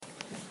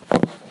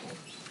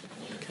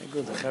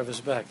Good, the Chav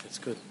is back. That's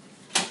good.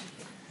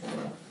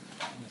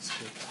 That's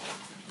good.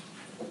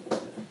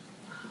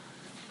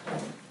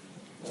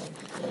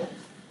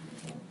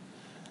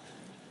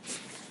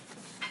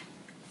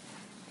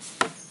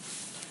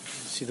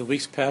 See, the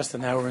weeks passed,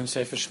 and now we're in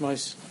Sefer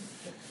Shmos,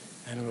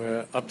 and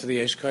we're up to the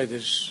Eish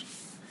Kodesh.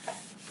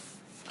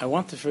 I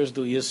want to first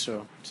do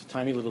Yisro. It's a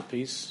tiny little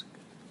piece,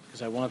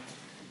 because I want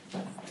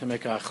to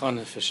make a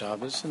achana for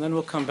Shabbos, and then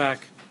we'll come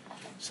back.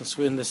 Since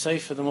we're in the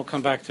Sefer, then we'll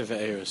come back to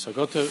Ve'er. So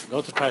go to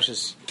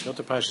Parshas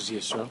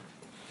Yisro,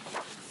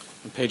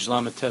 on page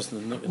Lamed Tes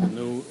in the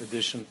new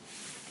edition.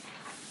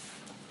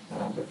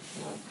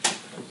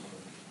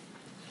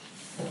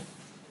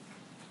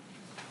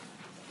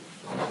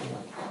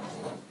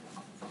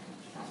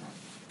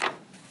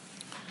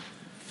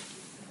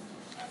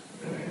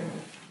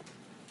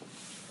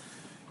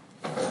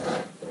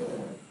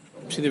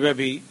 See, the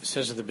Rebbe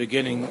says at the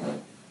beginning,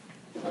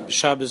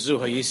 Shabbos zu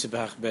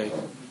hayisibach bey.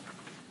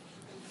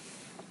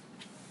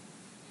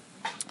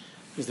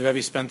 Because the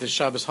Rebbe spent his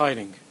Shabbos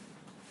hiding.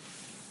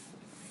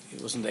 He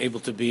wasn't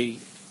able to be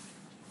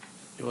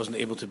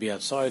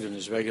outside in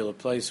his regular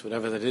place,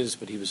 whatever that is,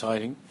 but he was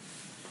hiding.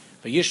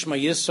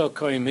 Vayishma Yisro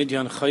koyim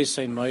midyan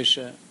chaysein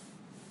Moshe.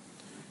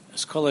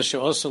 Es kol asher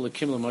osa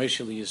lekim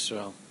leMoshe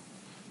liyisrael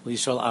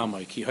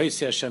amai ki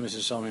hoytzi Hashem es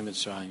Yisrael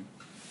miMitzrayim.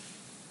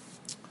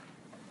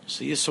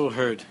 So Yisro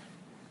heard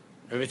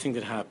everything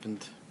that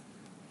happened,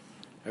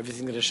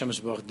 everything that Hashem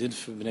Yisrael did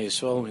for Bnei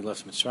Yisrael when he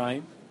left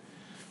Mitzrayim.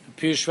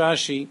 Pirush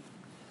Rashi,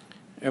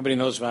 everybody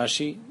knows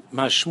Rashi,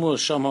 Mashmul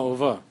Shama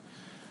Ova.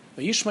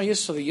 But Yishma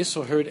Yisro, the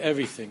Yisro heard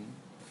everything.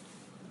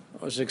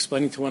 I was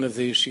explaining to one of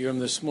the Shiurim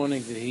this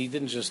morning that he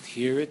didn't just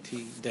hear it,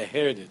 he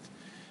heard it.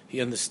 He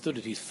understood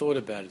it, he thought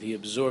about it, he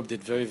absorbed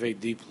it very, very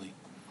deeply.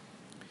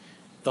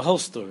 The whole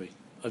story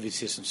of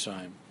Yitzias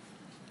Mitzrayim.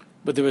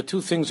 But there were two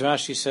things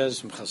Rashi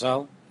says from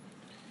Chazal,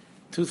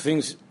 two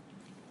things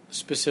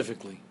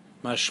specifically.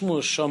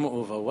 Mashmul Shama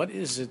Ova. What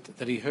is it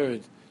that he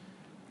heard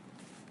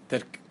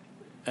that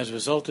as a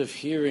result of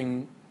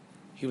hearing,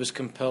 he was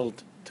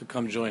compelled to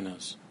come join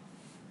us?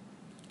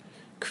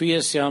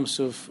 Kriyas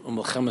Yamsuf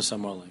u'Melchemes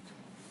Amalek.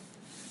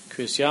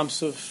 Kriyas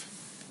Yamsuf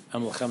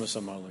and Melchemes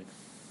Amalek.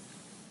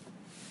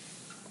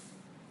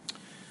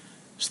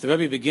 So the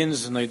Rebbe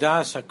begins,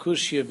 Noidas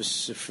HaKushya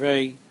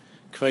b'Sifrei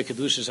Kvei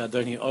Kedushas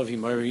Adoni Ovi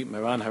Mori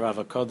Meran Harav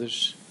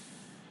HaKodesh.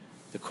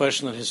 The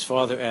question that his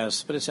father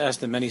asked, but it's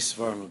asked in many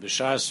Sfarim,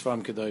 B'Shar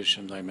Sfarim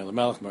Kedoshim, Daim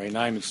Melech,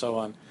 Marinaim, and so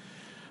on.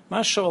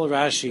 Mashol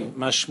Rashi,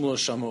 Mashmul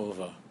Shama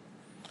Ova.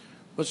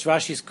 What's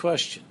Rashi's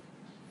question?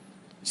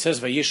 It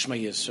says Vayishma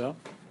Yisro,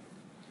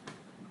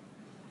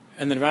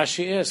 and then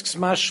Rashi asks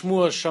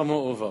Mashmul Shama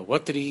Ova.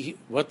 What did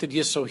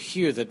Yisro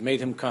hear that made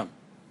him come?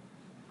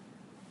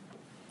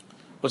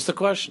 What's the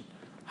question?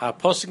 Ha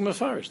Posik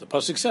Mefarish. The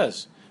Posik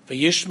says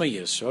Vayishma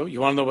Yisro.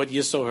 You want to know what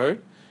Yisro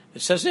heard?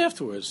 It says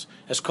afterwards,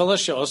 as Kol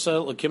Asher Osa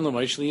L'Kim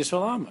L'Moshe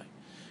Yisrael Amai.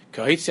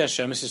 K'Hitzi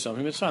Hashem Es Yisrael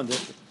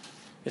miMitzrayim.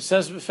 It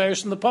says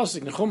Mefarish in the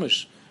Posik in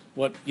Chumash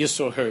what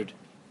Yisro heard.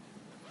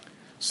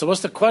 So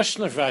what's the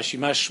question of Rashi?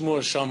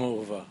 Mashmur Shama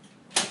Uva.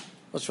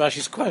 What's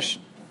Rashi's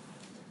question?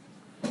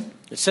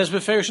 It says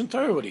Mefarish in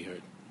Torah what he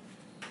heard.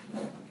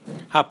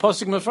 Ha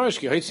Posik Mefarish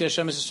K'Hitzi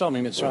Hashem Es Yisrael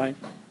miMitzrayim.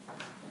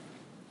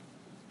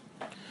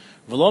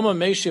 V'loma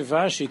Meishiv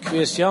Rashi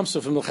Kriyas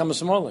Yamsuf and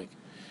Melchemes Amalek.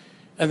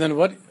 And then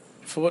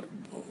for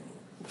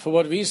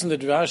what reason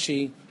did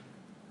Rashi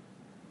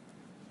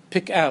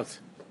pick out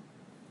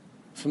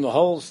from the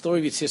whole story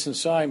of Yitzias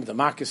Mitzrayim, the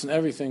Makkas and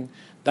everything,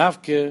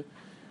 Davke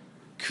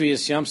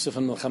Kriyas Yamsuf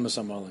and Melchemes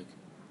Amalek?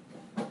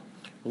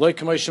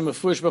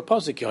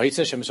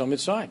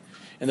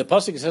 And the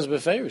pasuk says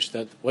beferish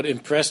that what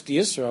impressed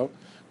Yisro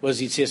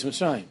was Yitzias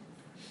Mitzrayim.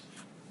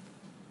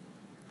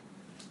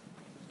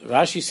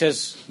 Rashi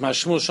says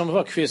Mashmul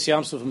Shomava Kriyas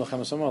Yamsuf and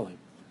Melchemes Amalek.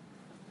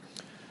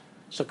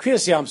 So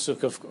Kriyas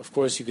Yamsuf, of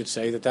course, you could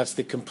say that that's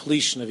the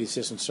completion of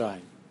Yitzias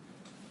Mitzrayim.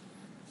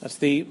 That's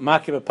the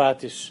Makib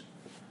Apatish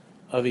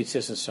of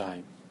Yitzias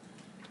Mitzrayim.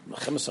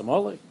 Melchemes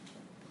Amalek.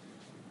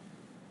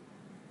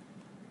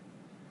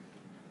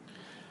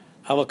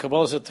 Aval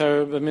Kabbalah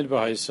Satar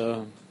b'Midbar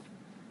Haisa.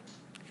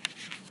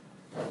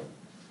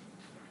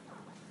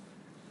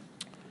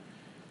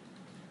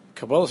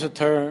 Kabbalah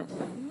Satar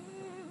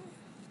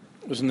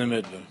was in the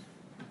Midbar.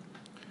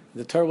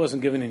 The Torah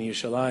wasn't given in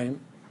Yerushalayim.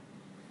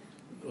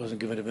 It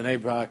wasn't given in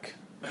Bnei Brak.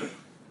 It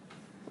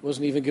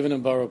wasn't even given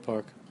in Borough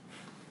Park.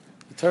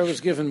 The Torah was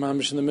given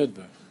mamish in the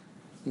Midbar.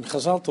 And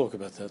Chazal talk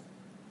about that.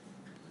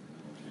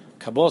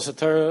 Kabbalah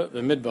Satar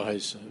b'Midbar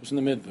Haisa. It was in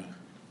the Midbar.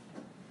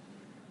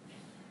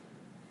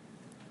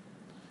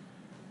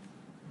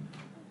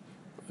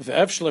 The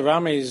Efshel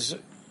Rame's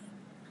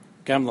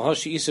Gam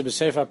Lahashi Isa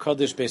B'Sefer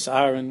HaKadosh Beis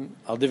Aaron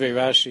Al Divrei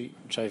Rashi,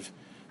 which I've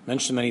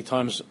mentioned many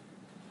times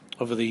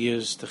over the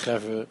years to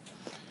Chevra,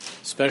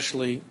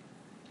 especially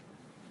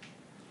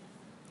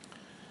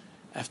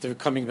after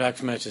coming back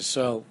from Eretz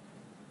Yisrael,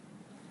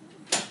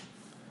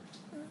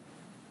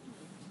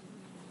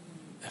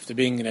 after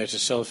being in Eretz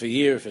Yisrael for a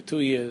year, for 2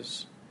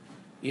 years,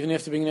 even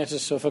after being in Eretz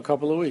Yisrael for a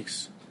couple of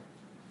weeks.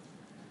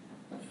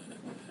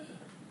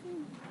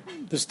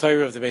 This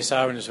Torah of the Beis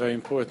Aaron is very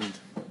important.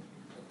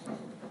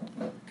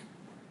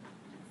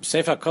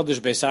 Sefer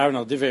HaKadosh Beis Aaron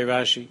al Divrei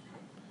Rashi,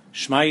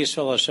 Shema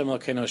Yisrael Hashem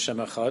Elokeinu Hashem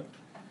Echad,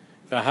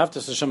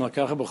 V'ahavtas Hashem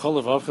Elokecha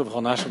b'chol levavcha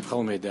b'chol nafshecha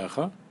b'chol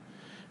meidecha.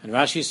 And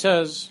Rashi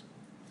says,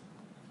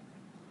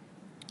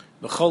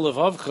 b'chol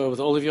levavcha,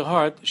 with all of your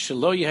heart,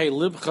 shelo yehei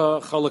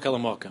libcha cholek al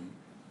hamokem.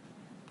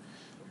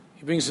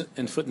 He brings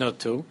in footnote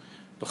 2,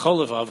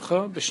 b'chol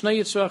levavcha b'shnei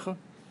yitzrecha,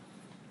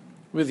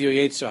 with your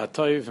Yetzer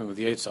HaTov and with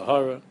your Yetzer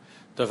Hara.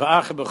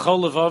 Dava'acha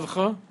b'chol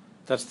levavcha,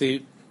 that's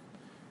the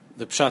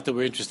pshat that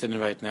we're interested in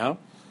right now.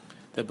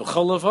 That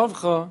b'chol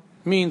levavcha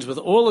means with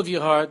all of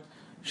your heart,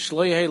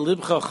 shelo yehei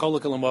libcha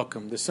cholek al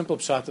hamokem. The simple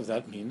pshat of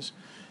that means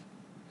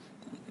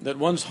that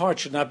one's heart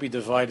should not be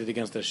divided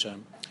against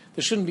Hashem.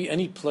 There shouldn't be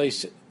any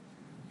place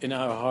in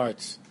our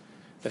hearts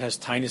that has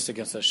tinus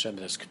against Hashem,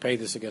 that has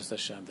kapedus against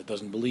Hashem, that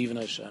doesn't believe in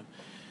Hashem.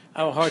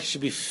 Our hearts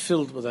should be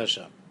filled with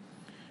Hashem.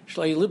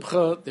 Shelo yehei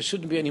libcha, there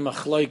shouldn't be any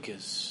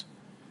machlokes.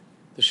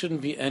 There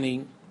shouldn't be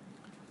any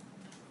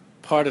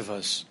part of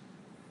us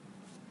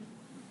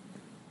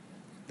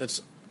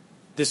that's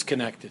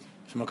disconnected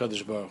from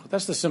HaKadosh Baruch Hu.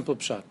 That's the simple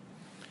pshat.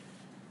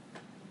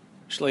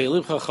 Shelo yehei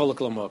libcha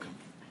cholek al hamokem.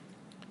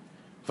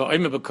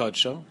 V'omer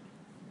b'kodsho,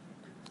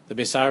 the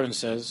Beis Aaron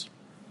says,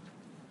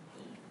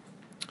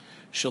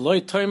 Shelo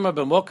tomer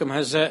b'mokem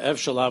hazeh ev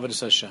shel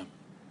avodas Hashem.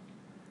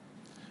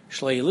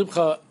 Shelo yehei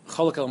libcha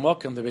cholek al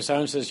hamokem, the Beis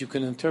Aaron says you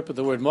can interpret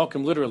the word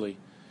mokem literally.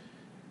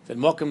 That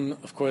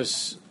mokem, of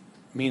course,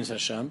 means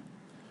Hashem,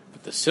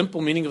 but the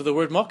simple meaning of the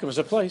word mokem is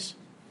a place.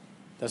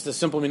 That's the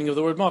simple meaning of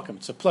the word mokem.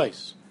 It's a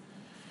place.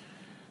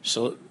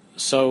 So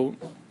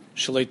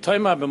shelo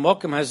tomer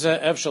b'mokem hazeh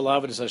ev shel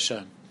avodas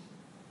Hashem.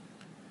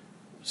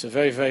 It's a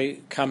very,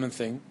 very common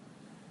thing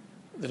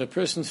that a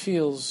person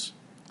feels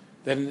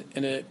that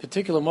in a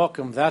particular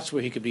mokum, that's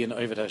where he could be an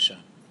Oved Hashem.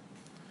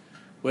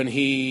 When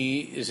he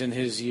is in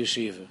his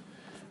yeshiva,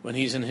 when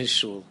he's in his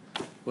shul,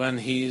 when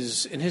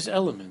he's in his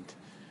element,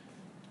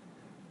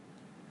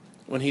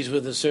 when he's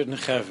with a certain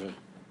chevra,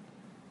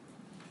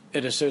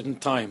 at a certain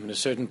time, in a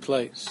certain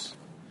place.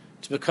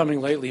 It's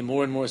becoming lately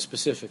more and more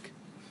specific.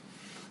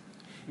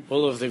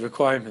 All of the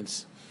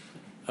requirements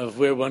of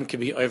where one can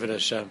be Oved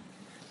Hashem.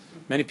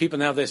 Many people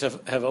nowadays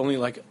have only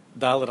like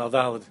Dalet al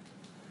Dalet,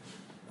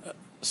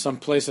 some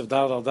place of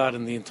Dalet al Dalet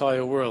in the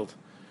entire world,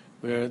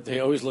 where they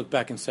always look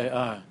back and say,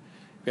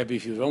 Rabbi,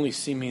 if you'd only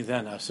seen me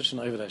then, I was such an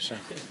Oved Hashem.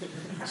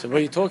 So what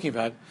are you talking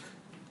about?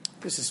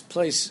 There's this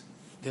place,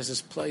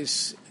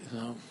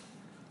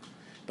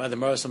 by the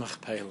Maros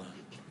HaMachpelah,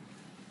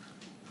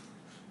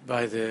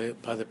 by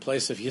the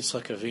place of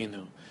Yitzchak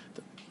Avinu,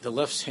 the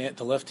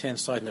left hand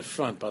side in the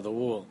front, by the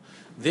wall.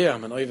 There,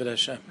 I'm an Oved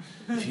Hashem.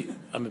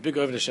 I'm a big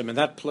Oved Hashem. In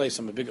that place,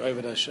 I'm a big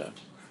Oved Hashem.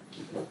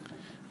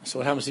 So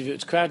what happens if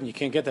it's crowded and you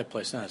can't get that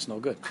place? No, it's no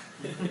good.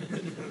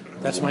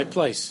 That's my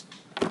place.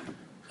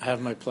 I have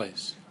my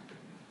place.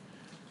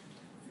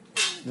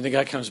 Then the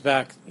guy comes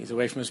back. He's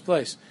away from his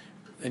place.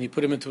 And you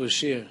put him into a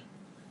shiur.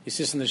 He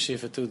sits in the shiur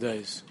for 2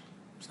 days.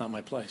 It's not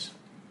my place.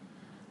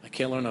 I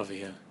can't learn over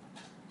here.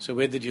 So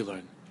where did you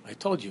learn? I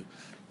told you.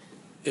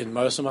 In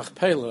Maros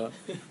HaMachpelah,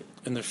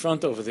 in the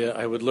front over there,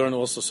 I would learn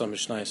also some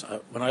Mishnayos.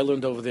 When I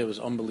learned over there, it was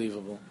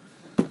unbelievable.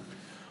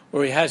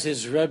 Or he has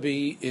his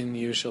Rebbe in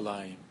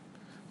Yerushalayim.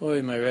 Or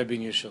my Rebbe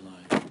in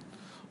Yerushalayim.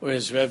 Or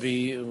his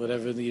Rebbe,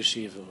 whatever, in the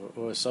yeshiva.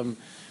 Or some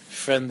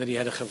friend that he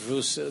had a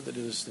chavrusa, that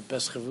it was the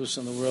best chavrusa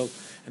in the world.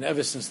 And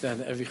ever since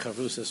then, every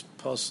chavrusa is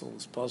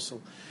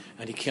puzzle.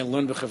 And he can't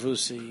learn the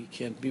chavrusa. He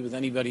can't be with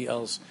anybody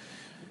else.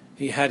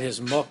 He had his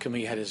mokum,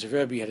 he had his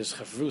Rebbe, he had his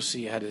chavrusa,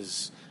 he had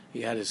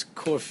his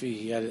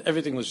korfi,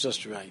 everything was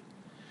just right.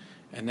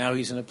 And now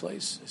he's in a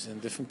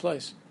different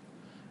place,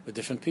 with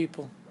different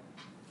people.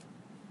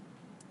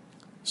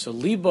 So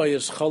libo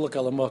is cholek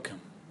al hamokem.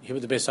 You hear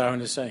what the Beis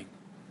Aaron is saying.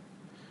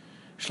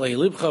 Shelo yehei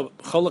libcha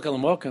cholek al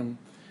hamokem,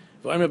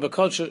 v'omer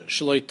b'kodsho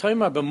shelo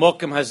tomer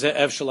b'mokem hazeh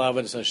ev shel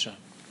avodas Hashem.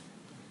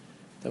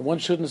 That one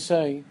shouldn't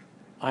say,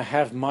 I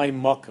have my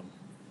mokem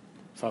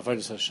for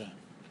avodas Hashem.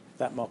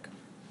 That mokem.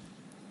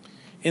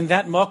 In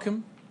that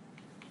mokem,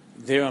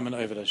 there I'm an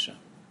Oved Hashem.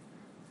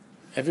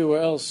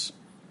 Everywhere else,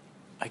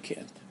 I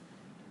can't.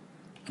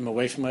 I'm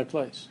away from my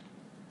place.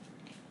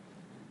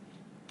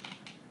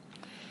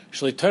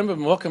 Shelo tomer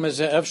b'mokem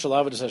hazeh ev shel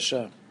avodas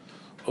Hashem,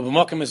 or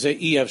b'mokem hazeh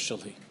I ev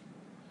sheli.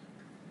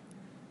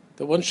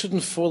 That one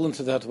shouldn't fall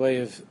into that way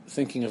of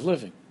thinking of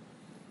living.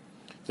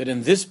 That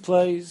in this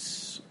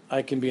place,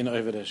 I can be an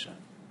Oved Hashem.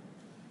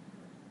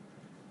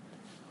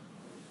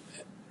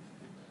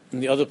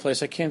 In the other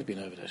place, I can't be an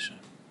Oved Hashem.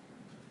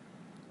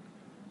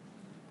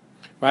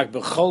 That's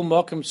what the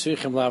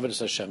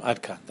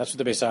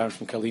Beis Aaron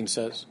from Kalin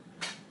says.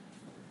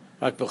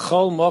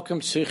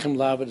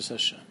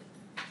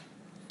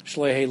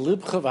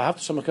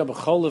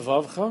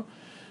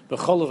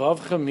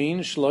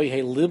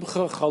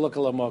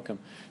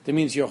 That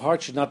means your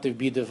heart should not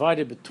be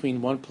divided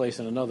between one place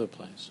and another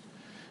place.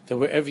 That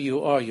wherever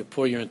you are, you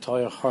pour your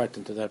entire heart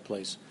into that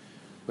place.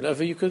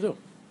 Whatever you could do.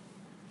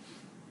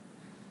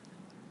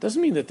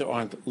 Doesn't mean that there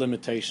aren't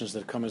limitations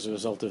that come as a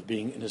result of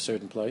being in a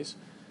certain place.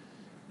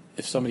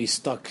 If somebody's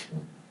stuck,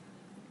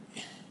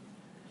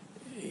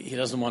 he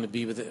doesn't want to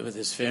be with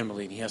his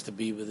family, and he has to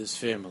be with his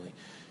family.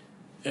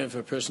 If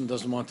a person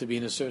doesn't want to be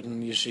in a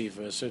certain yeshiva,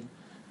 it's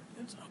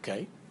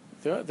okay.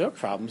 There are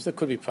problems. There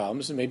could be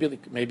problems, and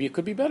maybe it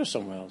could be better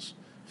somewhere else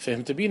for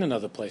him to be in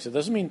another place. It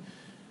doesn't mean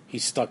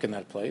he's stuck in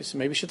that place.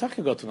 Maybe Shataka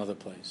could go to another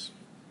place.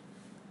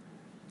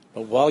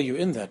 But while you're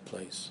in that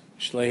place,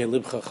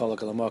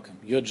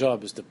 your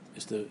job is to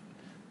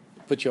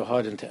put your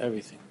heart into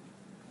everything,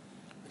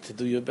 to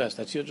do your best.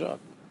 That's your job.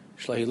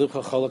 Stop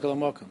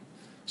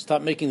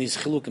making these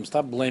chilukim.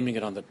 Stop blaming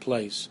it on the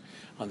place,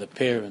 on the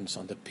parents,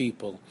 on the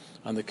people,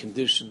 on the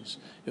conditions.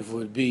 If it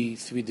would be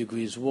 3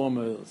 degrees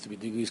warmer, 3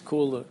 degrees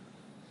cooler,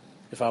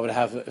 if I would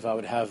have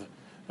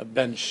a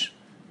bench,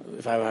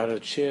 if I had a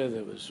chair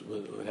that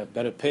would have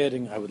better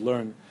padding, I would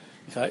learn.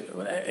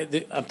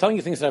 I'm telling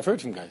you things that I've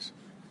heard from guys.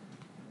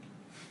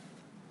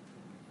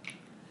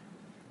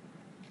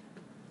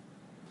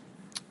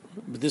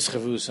 With this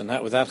chavrusa and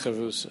that with that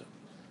chavrusa,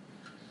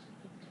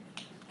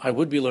 I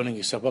would be learning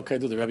yourself. What can I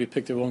do? The Rebbe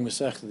picked the wrong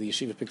Masechta. The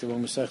yeshiva picked the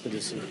wrong Masechta.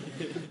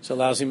 It's a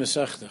lousy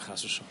Masechta.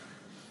 Chas v'shalom.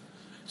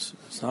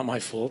 It's not my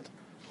fault.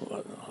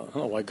 I don't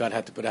know why God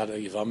had to put out a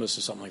Yavamis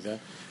or something like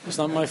that. It's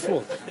not my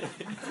fault.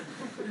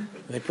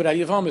 They put out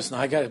Yavamis, and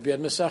I got to be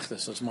at Masechta.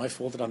 So it's my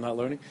fault that I'm not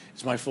learning.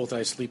 It's my fault that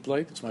I sleep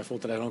late. It's my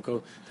fault that I don't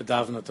go to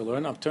Davna to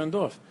learn. I'm turned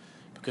off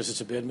because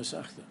it's a bad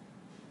Masechta.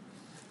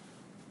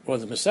 Or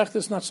the Masechta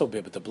is not so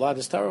bad, but the blood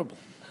is terrible.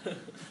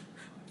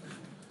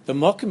 The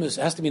Mokum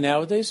has to be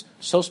nowadays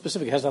so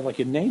specific. It has to have like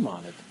your name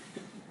on it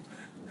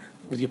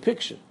with your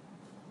picture.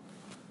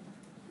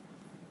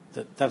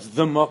 That's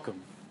the Mokum.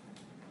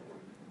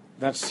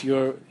 That's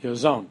your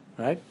zone,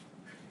 right?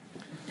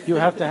 You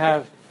have to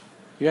have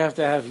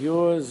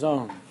your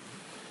zone.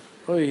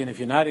 Oh, and if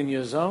you're not in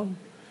your zone,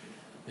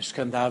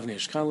 Ishkan Davni,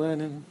 Ishkan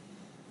Lenin,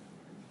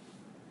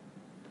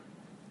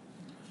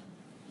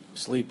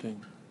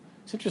 sleeping.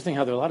 It's interesting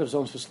how there are a lot of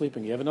zones for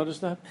sleeping. You ever notice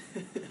that?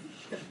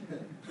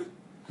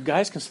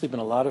 Guys can sleep in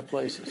a lot of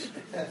places.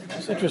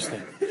 It's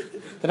interesting.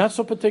 They're not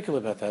so particular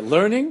about that.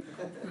 Learning,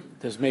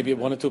 there's maybe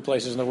 1 or 2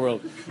 places in the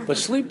world. But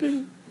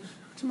sleeping,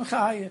 it's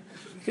machaya.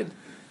 You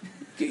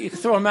can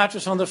throw a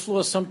mattress on the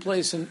floor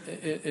someplace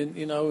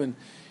in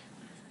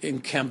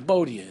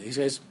Cambodia. He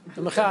says,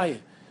 the machaya.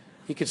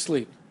 He could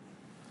sleep.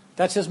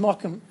 That's his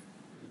mokum.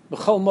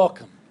 B'chol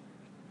mokum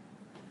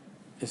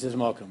is his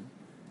mokum.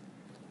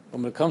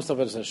 When it comes to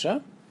Avodas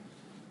Hashem,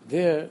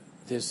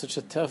 there's such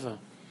a teva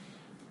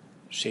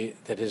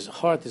that his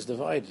heart is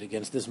divided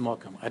against this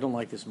mokum. I don't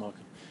like this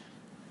mokum.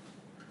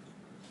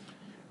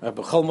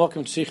 B'chol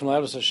mokum tzichem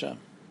l'Avodas Hashem.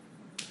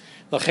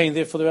 L'chein,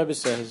 therefore, the Rebbe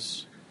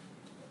says,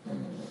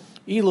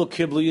 Ilu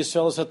kiblu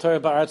Yisrael es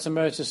haTorah ba'aretz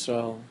Eretz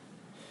Yisrael.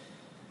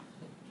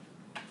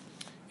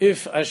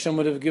 If Hashem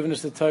would have given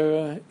us the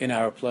Torah in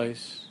our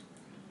place,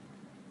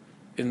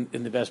 in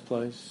the best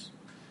place,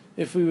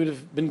 if we would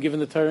have been given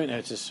the Torah in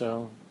Eretz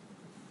Yisrael,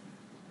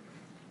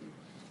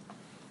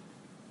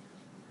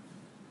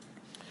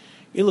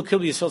 Ilu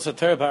kiblu Yisrael es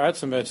haTorah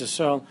ba'aretz Eretz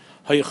Yisrael,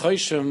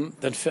 hayichoshim,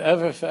 then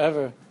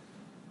forever,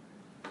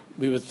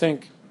 we would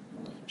think,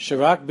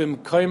 Shirak bim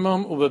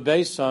koimam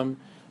ubebeisam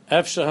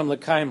efshaham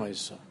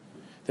lekaimaisa,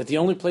 that the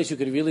only place you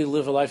could really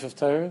live a life of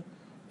Torah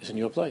is in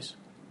your place.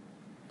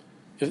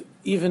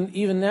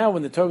 Even now,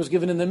 when the Torah was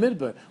given in the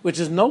Midbar, which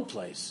is no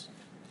place,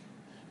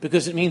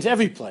 because it means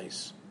every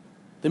place.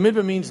 The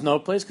Midbar means no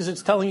place because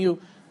it's telling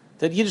you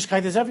that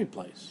Yiddishkeit is every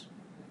place,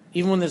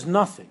 even when there's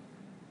nothing,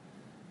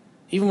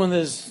 even when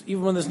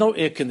there's no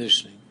air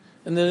conditioning,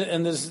 and there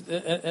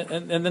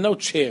are no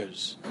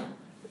chairs.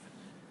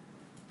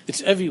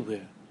 It's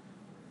everywhere.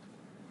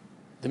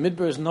 The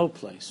Midbar is no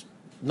place.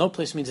 No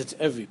place means it's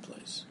every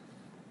place.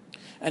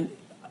 And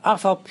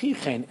afal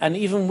pichein, and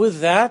even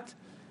with that,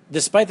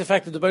 despite the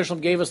fact that the Baruch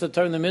Shalom gave us the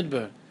Torah in the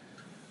Midbar,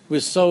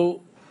 we're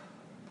so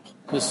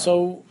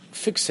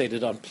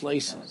fixated on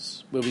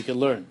places where we could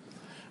learn,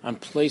 on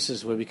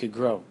places where we could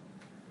grow.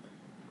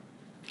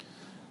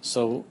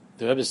 So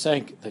the Rebbe is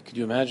saying that, could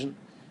you imagine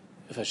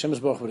if Hashem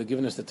Baruch would have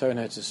given us the Torah in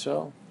Eretz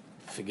Yisrael?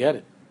 Forget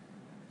it.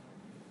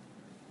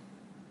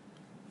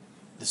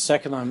 The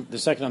second I'm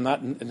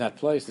not in that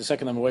place, the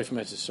second I'm away from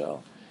Eretz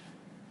Yisrael,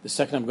 the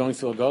second I'm going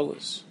through a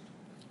golus,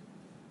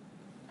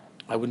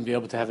 I wouldn't be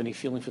able to have any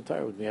feeling for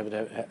Torah.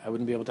 I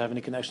wouldn't be able to have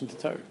any connection to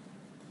Torah.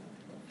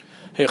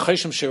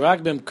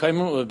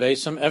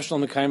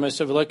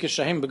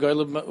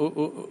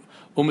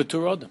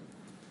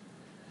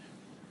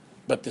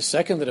 But the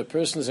second that a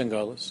person is in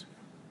golus,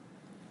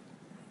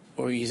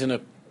 or even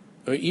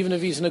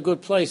if he's in a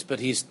good place, but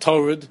he's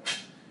torrid,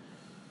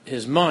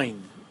 his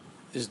mind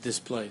is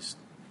displaced.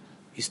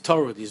 He's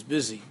torrid, he's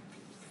busy.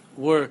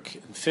 Work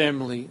and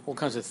family, all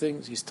kinds of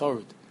things. He's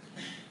torrid.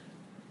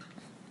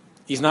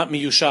 He's not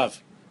miyushav.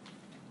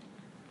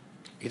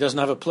 He doesn't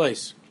have a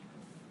place.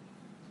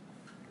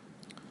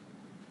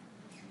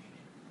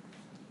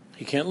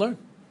 He can't learn.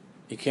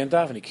 He can't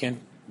daven. He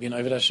can't be an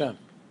Oved Hashem.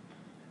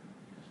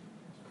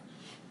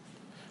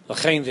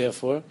 L'chein,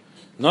 therefore,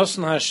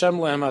 Nosan Hashem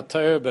lehem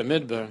ha-Torah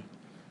b'midbar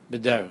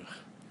b'derech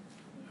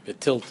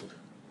v'tiltel.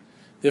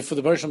 Therefore,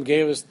 the Baruch Shem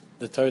gave us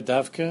the Torah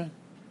Davka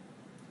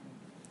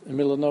in the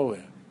middle of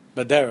nowhere.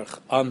 B'derech,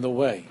 on the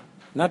way.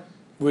 Not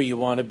where you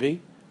want to be,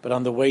 but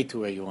on the way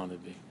to where you want to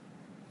be.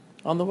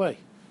 On the way.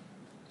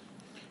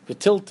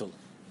 V'tiltel,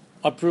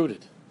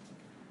 uprooted.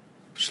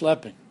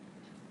 Schlepping.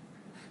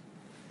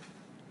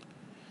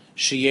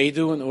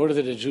 Sheyedu, in order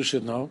that a Jew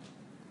should know,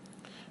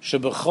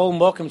 Shebechol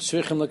mokem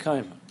tzrichim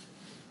l'kaima.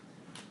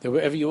 That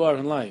wherever you are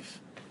in life,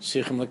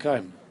 tzrichim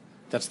l'kaima.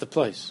 That's the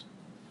place.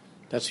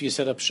 That's where you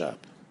set up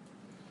shop.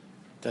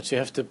 That's where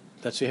you have to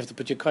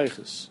put your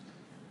kaiches.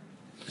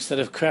 Instead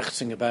of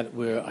krechzing about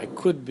where I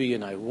could be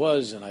and I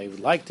was and I would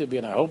like to be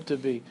and I hope to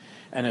be,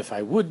 and if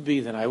I would be,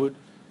 then I would.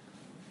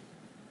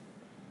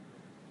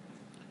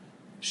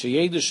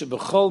 Sheyedu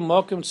shebechol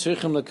mokem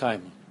tzrichim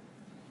l'kaima.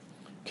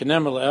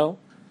 Kenemel el.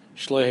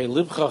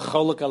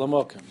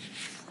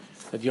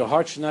 That your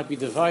heart should not be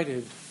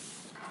divided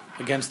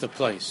against the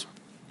place.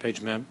 Page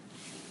mem.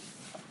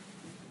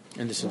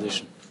 In this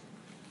edition.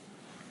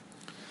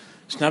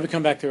 So now we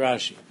come back to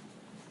Rashi.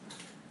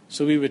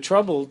 So we were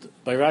troubled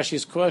by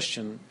Rashi's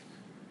question.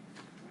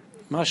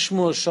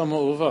 Mashmu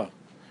shama uva.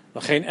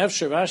 L'chein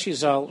efsher Rashi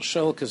zal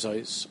shel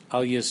kazais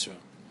al Yisro.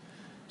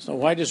 So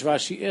why does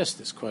Rashi ask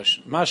this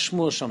question?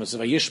 Mashmu shama. It's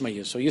Vayishma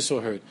Yisro.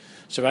 Yisro heard.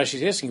 So Rashi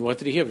is asking, what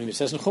did he hear? But he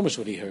says in Chumash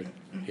what he heard.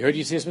 He heard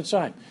Yitzias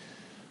Mitzrayim.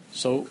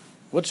 So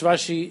what's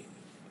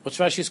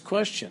Rashi's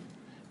question?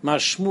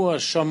 Mashmu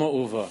shama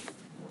uva.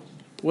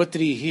 What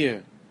did he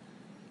hear?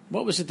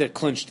 What was it that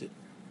clinched it?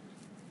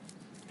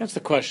 That's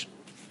the question.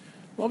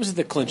 What was it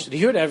that clinched it? He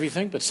heard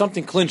everything, but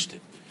something clinched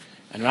it.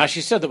 And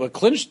Rashi said that what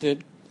clinched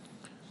it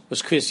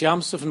was Kriyas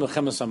Yamsuf and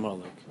Melchemes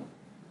Amalek.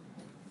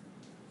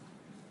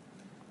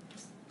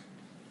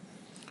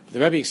 The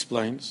Rebbe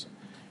explains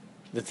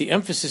that the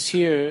emphasis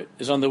here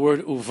is on the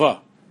word uva.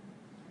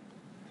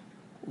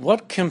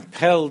 What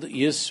compelled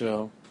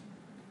Yisro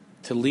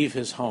to leave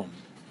his home,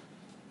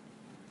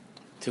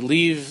 to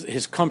leave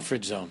his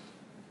comfort zone,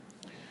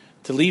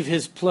 to leave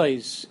his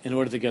place in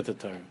order to get the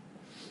Torah?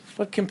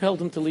 What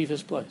compelled him to leave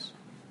his place?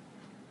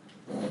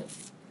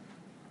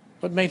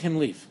 What made him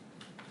leave?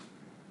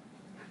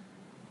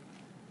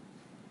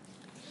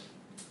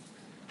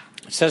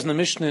 It says in the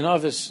Mishnah in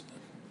Avos,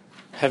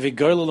 Havi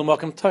Goyla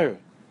l'makam Torah.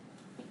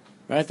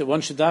 Right? That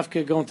one should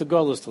dafka go into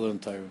Golas to learn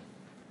Torah.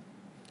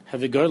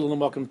 Havi Goyla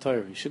l'makam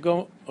Torah. You should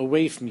go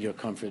away from your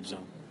comfort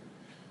zone.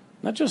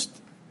 Not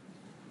just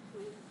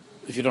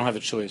if you don't have a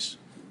choice,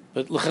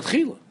 but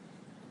l'chatchila.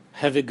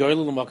 Havi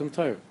Goyla l'makam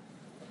Torah.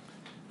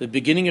 The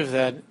beginning of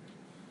that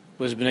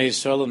was Bnei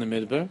Yisrael in the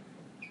Midbar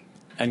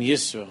and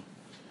Yisro,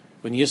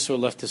 when Yisro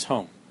left his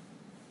home.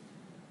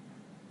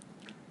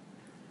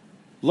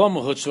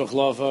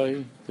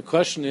 The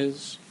question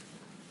is,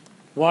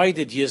 why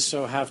did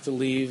Yisro have to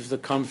leave the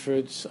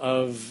comforts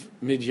of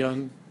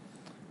Midyan?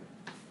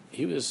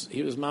 He was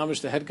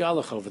mamish the head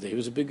galach over there. He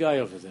was a big guy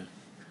over there.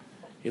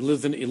 He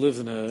lived in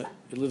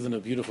a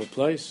beautiful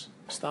place.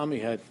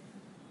 Stami had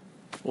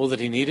all that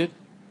he needed.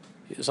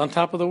 He was on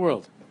top of the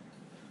world.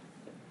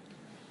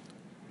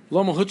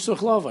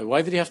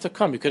 Why did he have to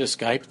come? He could have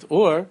Skyped,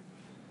 or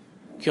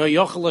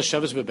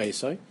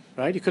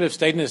right? He could have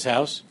stayed in his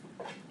house.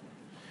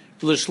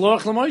 And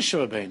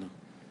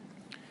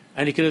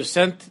he could have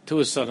sent to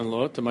his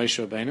son-in-law, to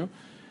Moshe Rabbeinu,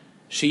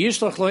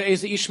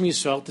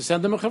 to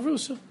send him a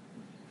chavrusa.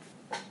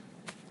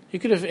 He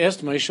could have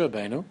asked Moshe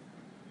Rabbeinu.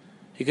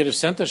 He could have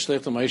sent a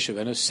shliach to Moshe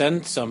Rabbeinu,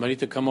 send somebody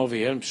to come over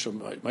here. I'm sure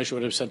Moshe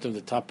would have sent him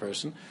the top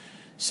person.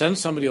 Send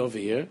somebody over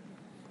here.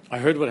 I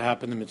heard what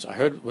happened. I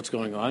heard what's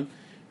going on,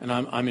 and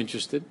I'm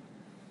interested.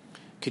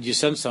 Could you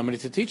send somebody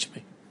to teach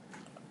me?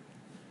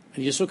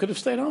 And Yisro could have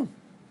stayed home.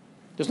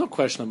 There's no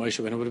question that Moshe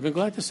Rabbeinu would have been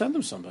glad to send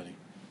him somebody.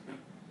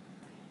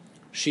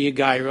 Somebody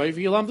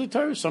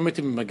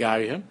to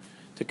magari him,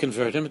 to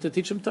convert him, and to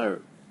teach him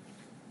Torah.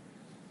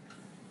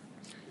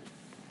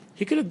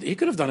 He could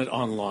have done it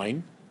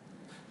online.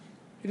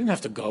 He didn't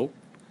have to go.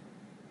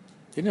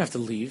 He didn't have to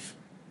leave.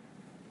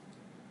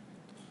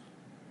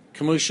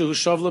 So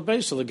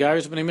the guy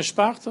is b'nei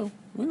mishpachto.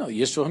 We know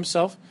Yisro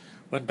himself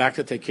went back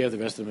to take care of the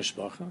rest of the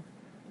mishpacha.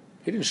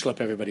 He didn't schlep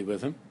everybody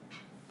with him.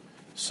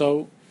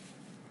 So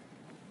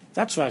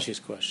that's Rashi's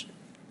question.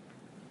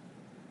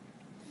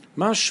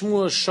 Ma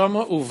shmua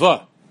shama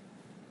uva.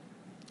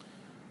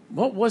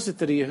 What was it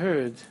that he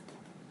heard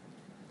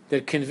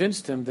that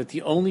convinced him that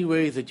the only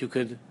way that you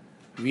could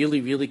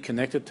really, really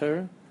connect to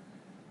Torah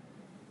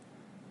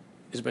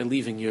is by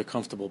leaving your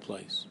comfortable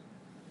place?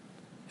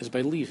 Is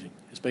by leaving.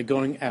 Is by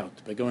going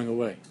out, by going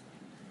away.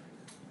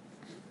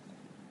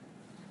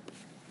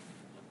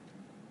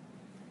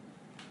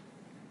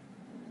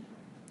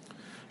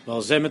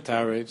 Well,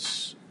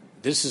 Zemetaretz,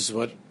 this is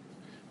what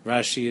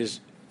Rashi is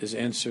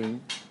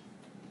answering.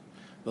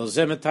 Well,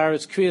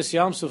 Zemetaretz, Kriyas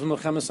Yamsuf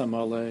Melchemes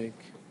Amalek.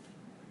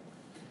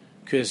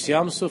 Kriyas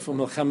Yamsuf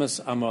Melchemes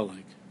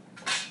Amalek.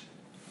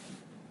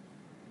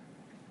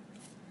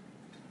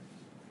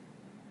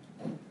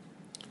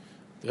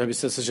 The Rebbe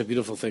says such a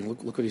beautiful thing.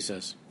 Look what he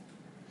says.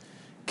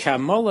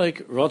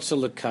 K'Amalek rotza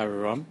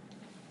l'kareram.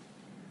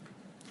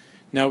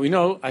 Now we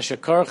know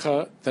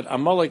Ashakarcha that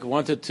Amalek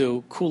wanted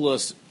to cool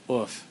us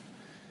off.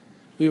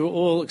 We were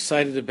all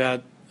excited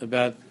about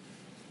Yetzias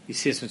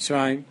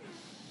Mitzrayim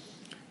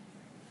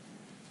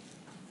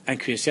and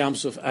Kriyas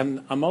Yamsuf,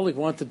 and Amalek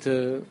wanted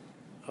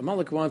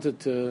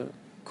to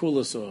cool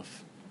us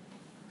off.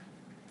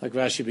 Like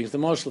Rashi brings the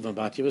Moshe of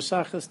Batya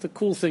V'Sachas, to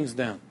cool things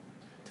down,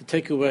 to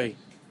take away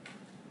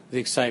the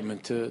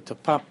excitement, to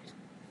pop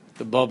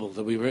the bubble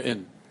that we were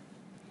in.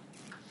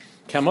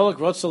 K'Amalek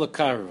rotza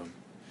l'kareram.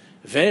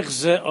 What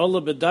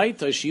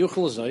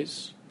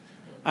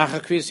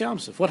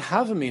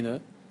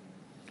Havamina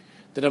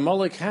did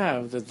Amalek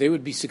have that they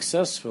would be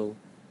successful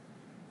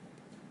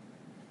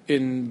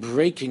in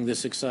breaking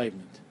this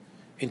excitement,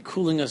 in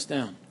cooling us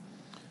down,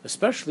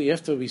 especially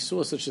after we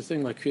saw such a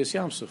thing like Kriyas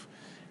Yamsuf,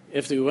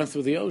 after we went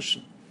through the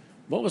ocean?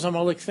 What was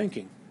Amalek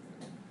thinking?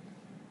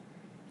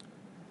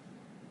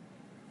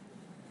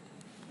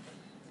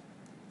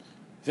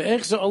 Where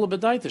even a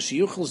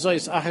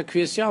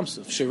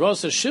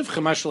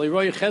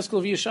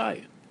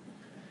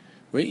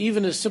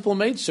simple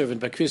maidservant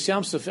by Kriyas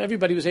Yamsuf,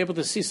 everybody was able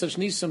to see such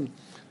nisim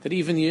that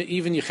even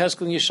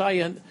Yecheskel and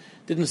Yeshaya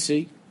didn't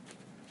see.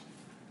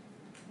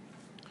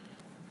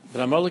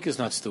 But Amalek is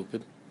not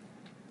stupid.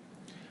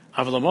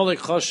 Aval Amalek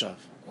choshav.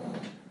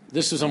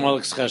 This is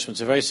Amalek's cheshbon.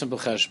 It's a very simple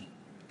cheshbon.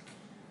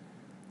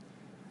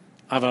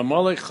 Aval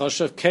Amalek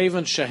choshav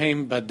kevan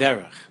shahem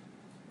baderach.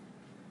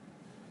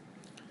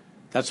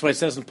 That's why it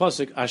says in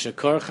Pasuk, Asher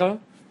Korcha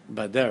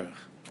Baderech.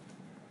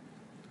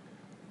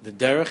 The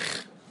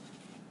derech,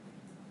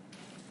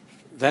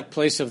 that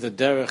place of the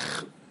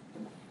derech,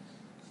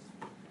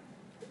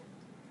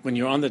 when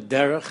you're on the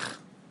derech,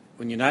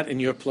 when you're not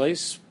in your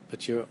place,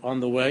 but you're on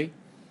the way,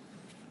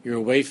 you're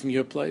away from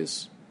your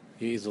place,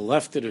 you either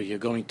left it or you're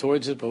going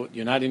towards it, but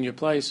you're not in your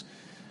place,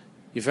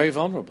 you're very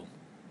vulnerable.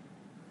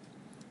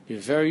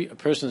 A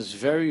person is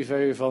very,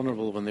 very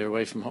vulnerable when you're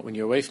away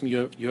from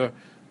your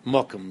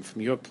Mokum,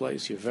 from your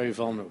place, you're very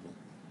vulnerable.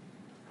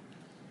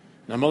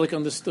 And Amalek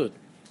understood.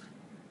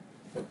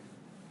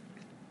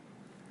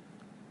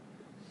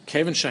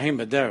 Kevin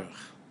Shahim Baderach.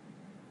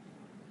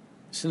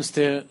 Since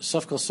they're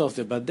Sof Kol Sof,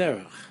 they're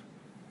Baderach.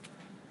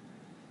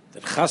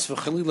 That Chas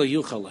v'Chalila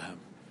Yuchal Lahem.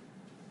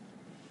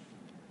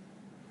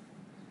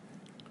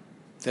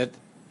 That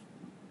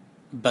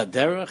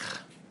Baderach,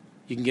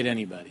 you can get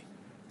anybody.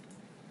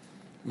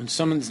 When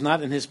someone's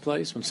not in his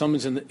place, when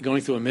someone's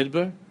going through a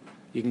midbar,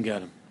 you can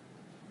get him.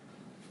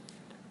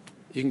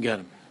 You can get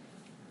them.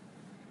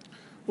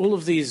 All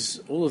of these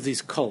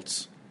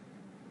cults,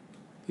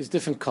 these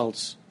different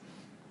cults,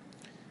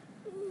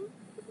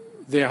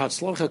 their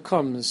hatzlacha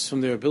comes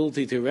from their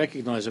ability to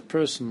recognize a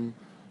person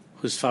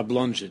who's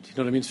fablonged. You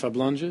know what I mean,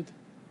 fablonged?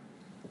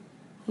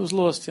 Who's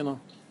lost,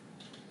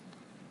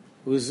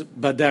 who's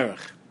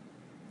baderach.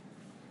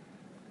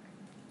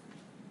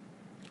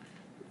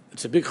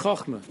 It's a big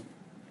chachma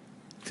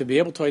to be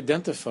able to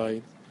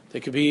identify. They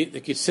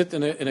could sit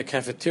in a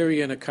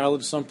cafeteria in a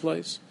college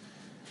someplace,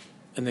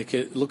 and they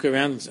could look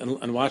around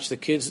and watch the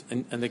kids,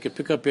 and they could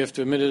pick up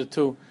after a minute or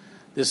two,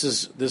 this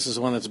is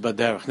one that's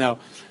baderach. Now,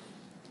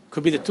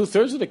 could be the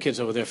 2/3 of the kids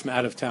over there from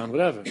out of town,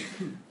 whatever.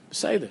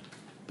 Say that.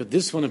 But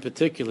this one in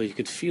particular, you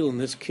could feel in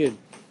this kid,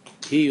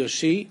 he or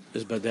she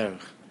is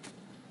baderach.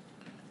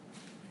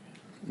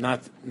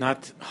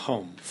 Not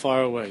home,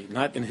 far away,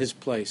 not in his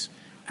place,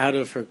 out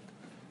of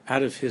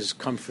his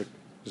comfort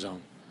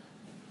zone.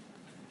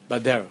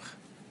 Baderach.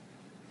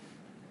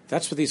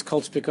 That's what these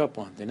cults pick up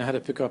on. They know how to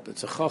pick up.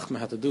 It's a chachma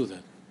how to do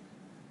that.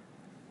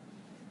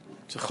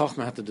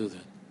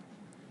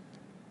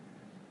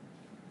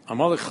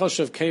 Amalek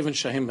choshev kevan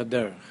shahim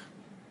baderach.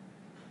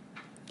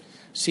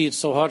 See, it's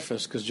so hard for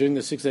us because during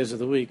the 6 days of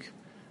the week,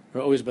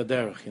 we're always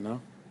baderach,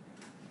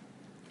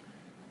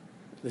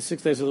 The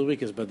 6 days of the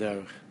week is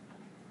baderach.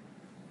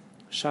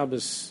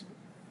 Shabbos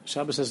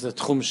has the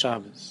Tchum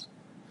Shabbos.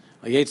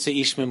 Ayetze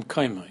ishmim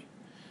kaimai.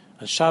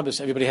 On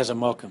Shabbos, everybody has a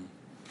malkam.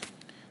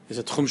 There's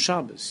a Tchum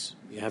Shabbos.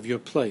 You have your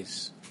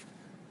place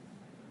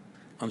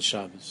on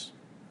Shabbos.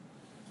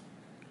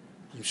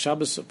 On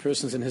Shabbos, a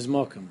person's in his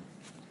malkam.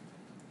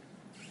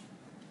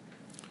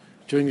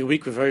 During the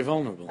week, we're very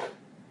vulnerable.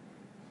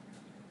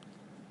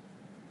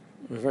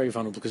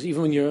 Because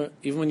even when you're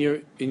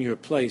in your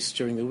place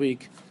during the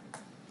week,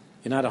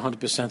 you're not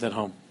 100% at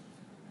home.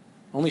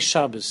 Only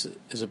Shabbos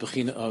is a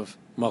bechina of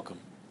malkam.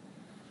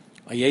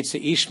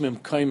 Ayetze ishmim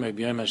kaimai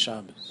b'yom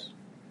Shabbos.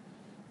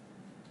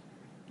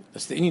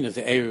 That's the inyan of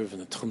the Erev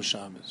and the Tchum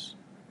Shabbos.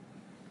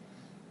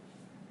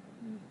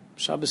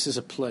 Shabbos is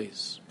a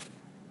place.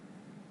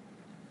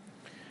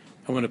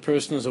 And when a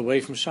person is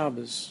away from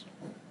Shabbos,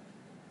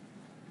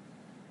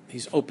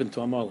 he's open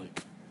to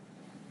Amalek.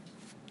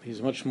 He's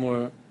much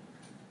more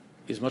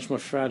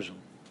fragile.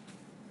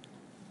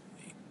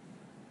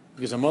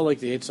 Because Amalek,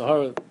 the Yetzer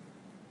Hara,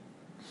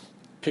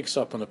 picks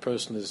up when a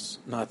person is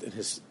not in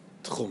his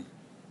Tchum,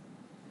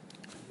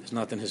 is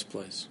not in his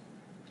place.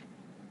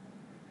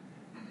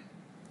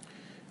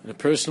 And a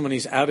person, when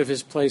he's out of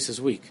his place, is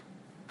weak.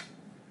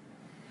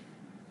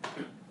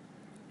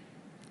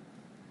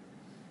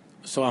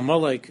 So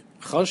Amalek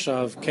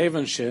choshav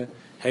kevan she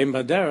heim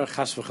baderach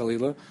chas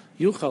v'chalila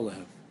yuchal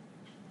lehem.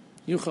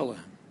 Yuchal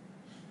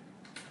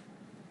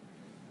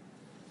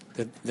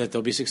lehem. That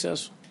they'll be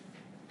successful.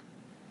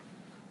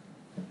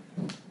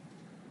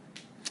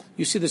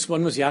 You see this,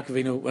 when was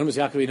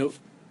Yaakov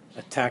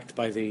attacked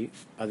by the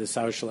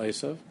Sarah Shel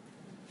Esav?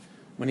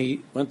 When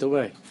he went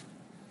away.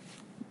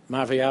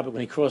 When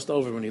he crossed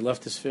over, when he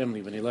left his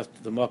family, when he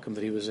left the Makom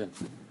that he was in.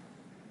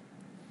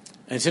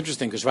 And it's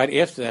interesting, because right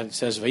after that, it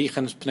says,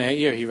 Vayichan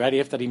Pnei Ha'ir, right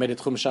after that he made it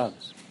Chum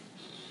Shabbos.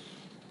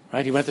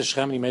 Right? He went to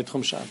Shechem and he made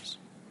Chum Shabbos.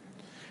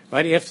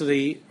 Right after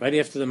the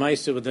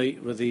Meister with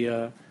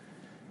the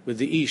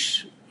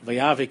Ish,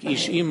 Vayavik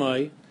Ish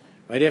Imai,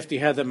 right after he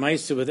had the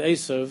Meister with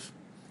Esav,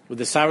 with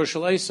the Sarah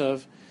Shel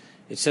Esav,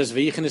 it says,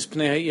 Vayichan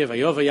Pnei Ha'ir,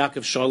 Vayova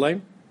Yaakov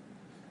Sholem,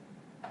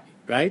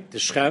 right? The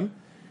Shechem.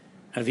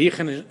 And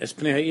Vayichan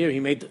Pnei Ha'ir, he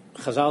made,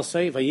 Chazal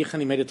say, Vayichan,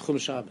 he made it Chum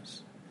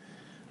Shabbos.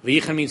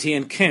 Vayichan means he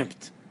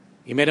encamped.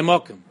 He made a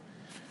mokum.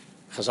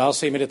 Chazal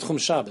say he made a Tchum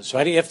Shabbos.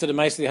 Right after the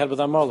Meister he had with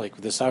Amalek,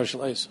 with the Sarah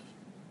Shel Esav.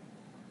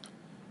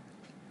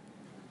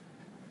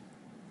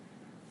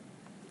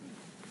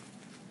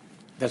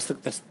 That's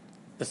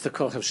the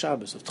Koch of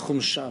Shabbos, of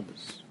Tchum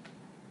Shabbos.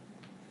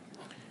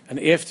 And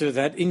after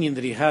that inyan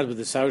that he had with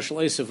the Sarah Shel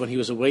Esav, when he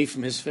was away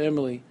from his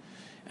family,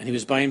 and he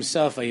was by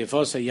himself,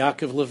 Ayavosa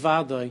Yaakov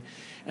Levado,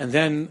 and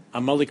then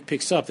Amalek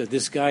picks up that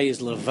this guy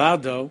is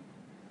Levado,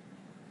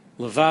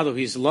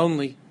 he's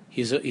lonely,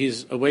 he's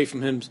away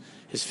from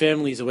his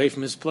family, he's away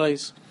from his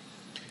place.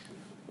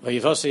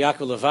 Vayavosa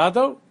Yaakov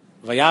Levado,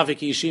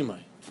 Vayavik Ish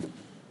Imai.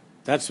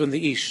 That's when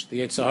the Ish,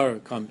 the Yetzer Hara,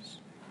 comes.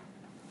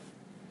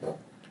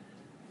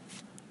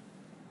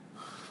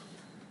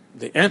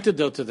 The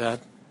antidote to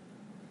that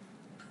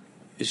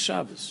is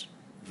Shabbos.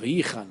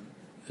 Vayichan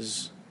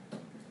is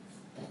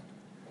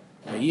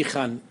a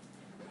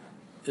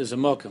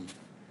mokum.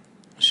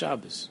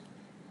 Shabbos.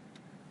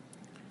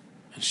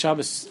 And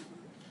Shabbos,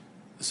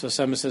 so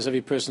Sama says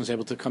every person is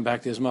able to come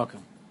back to his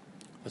mokum.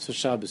 That's what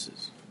Shabbos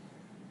is.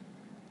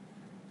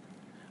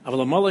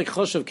 Aval Amalek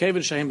choshev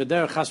kevan shehem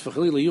b'derech chas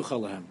v'chalila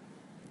yuchal lehem.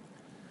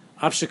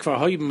 Av shekvar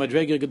hoyu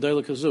b'madrega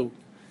gedola kazu.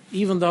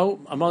 Even though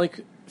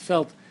Amalek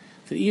felt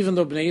that even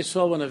though Bnei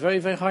Yisrael were on a very,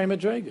 very high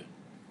madrega,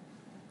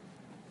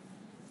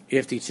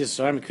 after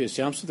Yitzhak and Kriyas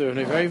Yamsuf, they're on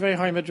a very, very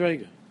high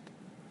madrega.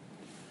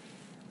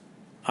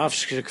 Av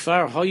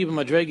shekvar hoyu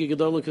b'madrega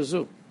gedola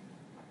kazu.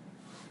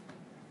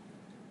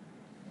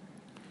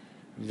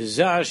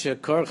 V'zah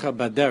shekorcha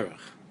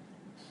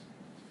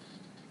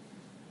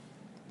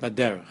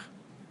baderech.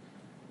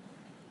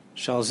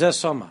 Shal zeh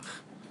somach.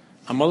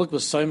 Amalek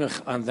was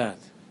soimach on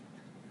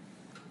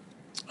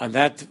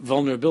that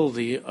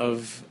vulnerability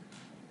of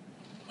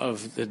a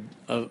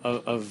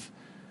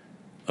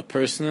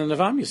person in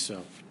Avam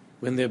Yisrael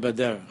when they're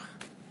baderech.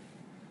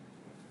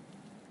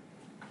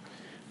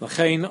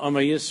 L'chein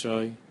Amar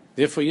Yisroi.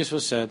 Therefore Yisro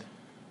said,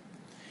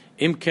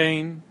 Im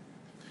kein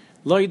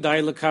lo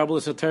yidai lekabel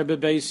es ater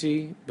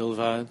bebeisi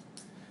bilvad.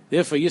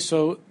 Therefore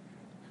Yisro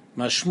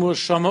mashmur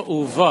shama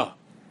uva.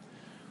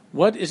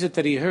 What is it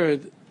that he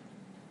heard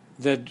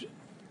that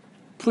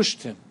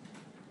pushed him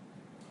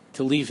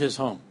to leave his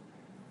home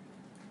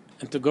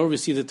and to go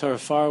receive the Torah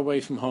far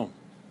away from home?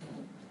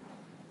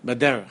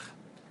 Baderech.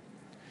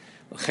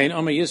 L'chein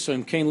Amar Yisro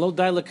im kein lo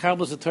yidai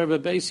lekabel es ater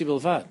bebeisi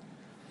bilvad.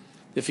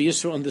 Therefore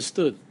Yisro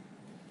understood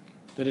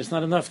that it's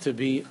not enough to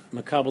be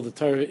makabel the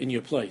Torah in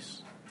your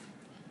place.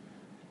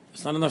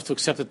 It's not enough to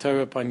accept the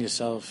Torah upon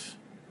yourself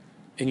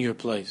in your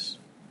place.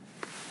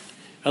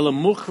 Ela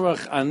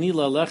muchrach ani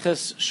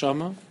laleches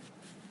shama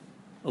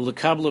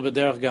ulekabel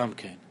b'derech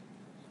gamkein.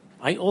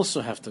 I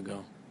also have to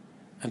go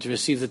and to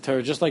receive the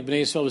Torah, just like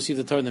Bnei Yisrael received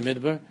the Torah in the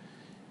Midbar,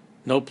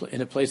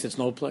 in a place that's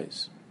no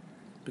place,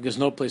 because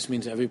no place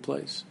means every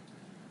place.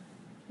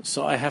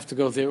 So I have to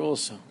go there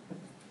also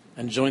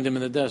and join them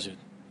in the desert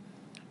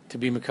to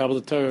be makabel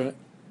the Torah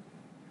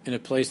in a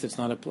place that's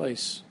not a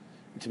place,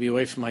 and to be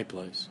away from my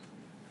place.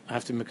 I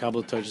have to be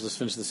makabel the Torah. Just let's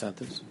finish the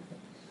sentence.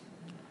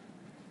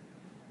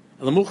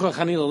 And then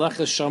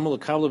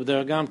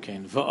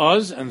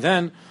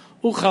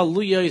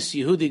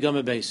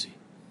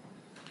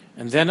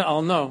and then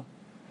I'll know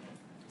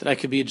that I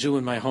could be a Jew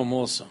in my home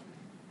also.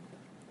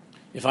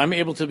 If I'm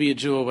able to be a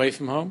Jew away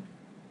from home,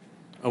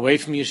 away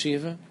from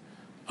yeshiva,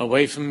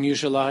 away from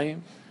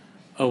Yerushalayim,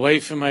 away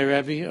from my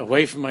Rebbe,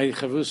 away from my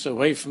Chavrusa,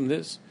 away from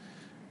this,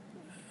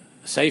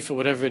 Sefer,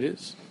 whatever it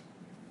is,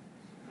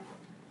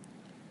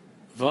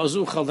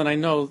 then I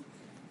know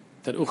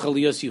that Uchal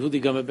Yos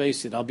Yehudi Gama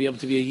Beisid, I'll be able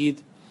to be a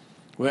Yid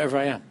wherever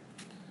I am.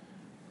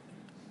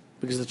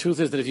 Because the truth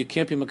is that if you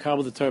can't be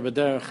Makabel the Torah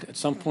B'derech, at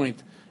some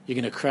point you're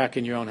going to crack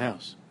in your own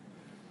house.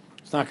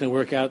 It's not going to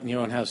work out in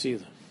your own house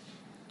either.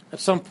 At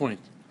some point,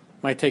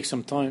 it might take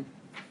some time,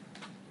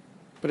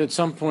 but at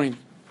some point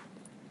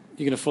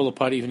you're going to fall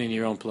apart even in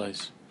your own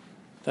place.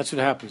 That's what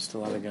happens to a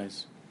lot of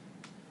guys.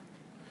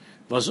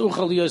 When Yisro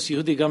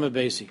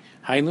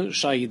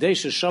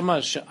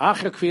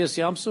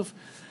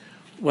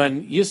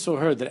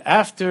heard that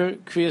after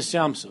Kriyas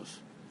Yamsuf,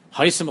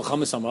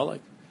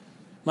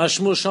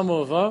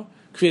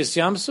 Kriyas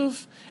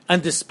Yamsuf,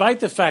 and despite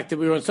the fact that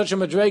we were in such a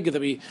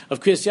madrega of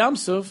Kriyas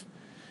Yamsuf,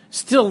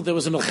 still there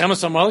was a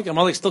Melchemes Amalek.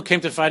 Amalek still came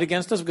to fight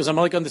against us because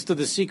Amalek understood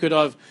the secret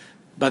of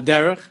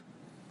Baderech.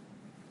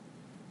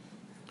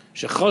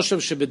 Shechoshev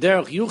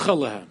shebederech yuchal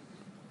lehem.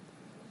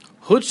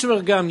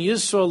 Hutzver gam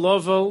Yisro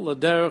lovel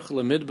laderech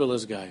lemidbar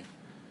lesgai.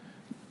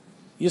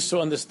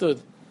 Yisro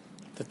understood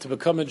that to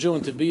become a Jew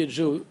and to be a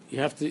Jew, you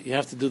have to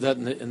do that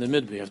in the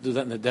midbar. You have to do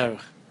that in the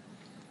derech,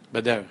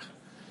 Baderech.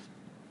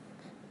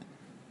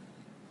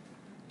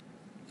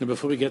 Now,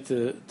 before we get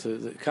to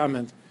the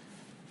comment,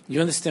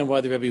 you understand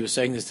why the Rebbe was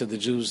saying this to the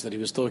Jews that he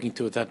was talking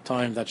to at that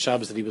time, that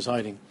Shabbos that he was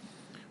hiding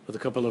with a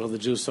couple of other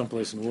Jews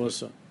someplace in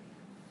Warsaw.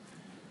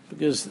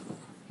 Because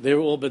they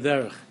were all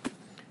Baderech.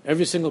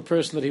 Every single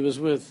person that he was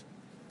with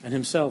and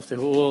himself, they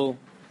were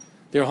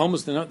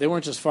homeless. They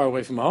weren't just far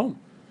away from home.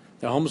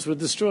 Their homes were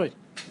destroyed.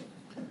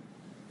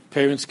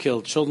 Parents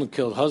killed, children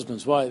killed,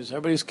 husbands, wives,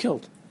 everybody's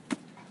killed.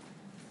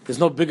 There's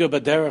no bigger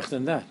Baderech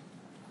than that.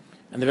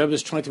 And the Rebbe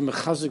is trying to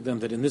mechazik them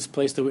that in this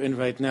place that we're in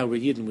right now,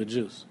 we're Yidden, we're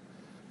Jews.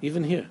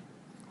 Even here,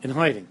 in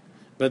hiding,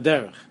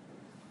 Baderech.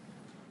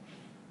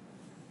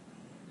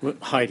 We're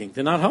hiding.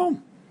 They're not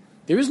home.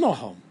 There is no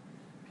home.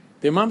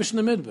 They're mamish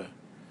in the midbar.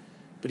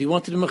 But he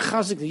wanted to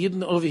mechazik the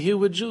Yidden over here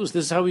with Jews.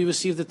 This is how we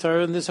receive the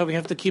Torah, and this is how we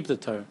have to keep the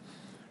Torah.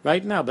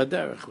 Right now,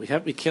 Baderech.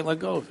 We can't let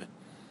go of it.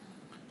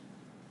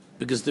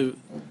 Because the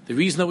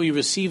reason that we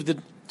received it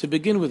to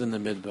begin with in the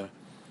midbar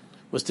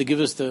was to give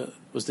us the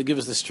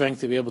strength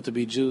to be able to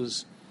be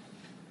Jews,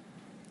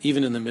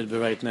 even in the midbar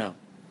right now.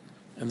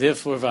 And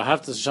therefore,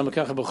 v'ahavta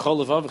shemakacha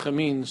b'chol levavecha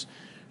means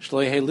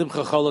shloi hei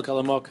libcha cholak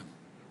al hamokim.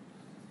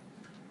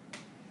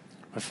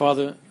 My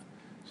father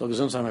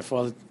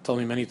told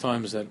me many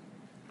times that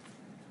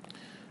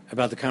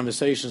about the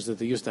conversations that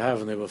they used to have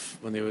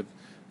when they were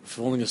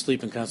falling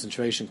asleep in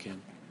concentration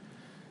camp.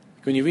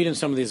 When you read in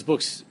some of these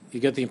books, you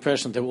get the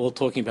impression that they were all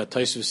talking about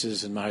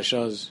Tosfos and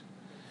Maharshas.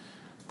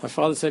 My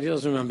father said he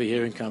doesn't remember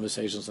hearing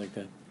conversations like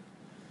that.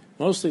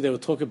 Mostly they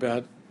would talk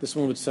about, this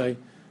one would say,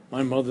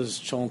 my mother's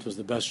cholent was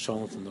the best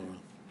cholent in the world.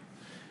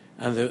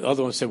 And the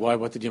other one would say, why,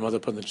 what did your mother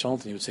put in the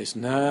cholent? And he would say,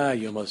 nah,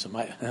 your mother's,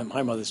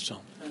 my mother's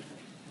cholent.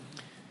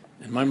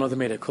 And my mother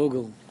made a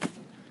kugel. He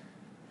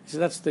said,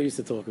 that's what they used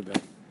to talk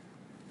about.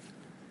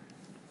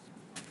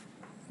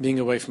 Being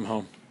away from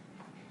home.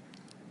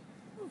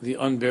 The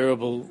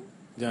unbearable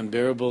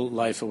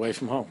life away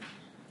from home.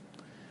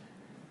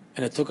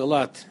 And it took a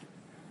lot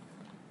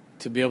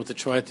to be able to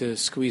try to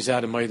squeeze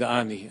out a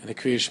Maidani and a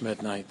Kriya Shema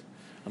at night.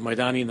 A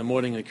Maidani in the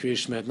morning and a Kriya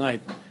Shema at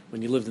night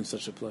when you lived in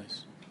such a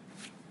place.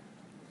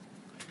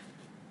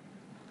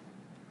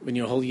 When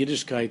your whole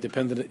Yiddishkeit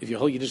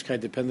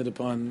depended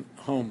upon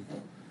home,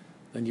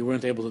 then you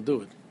weren't able to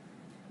do it.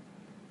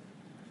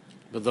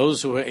 But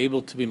those who were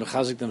able to be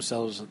mechazik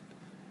themselves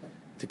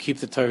to keep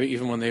the Torah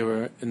even when they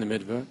were in the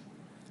midbar,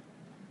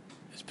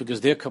 it's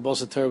because their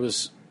Kabbalah Torah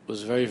was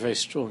very, very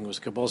strong. It was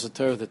Kabbalah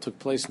Torah that took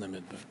place in the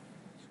midbar.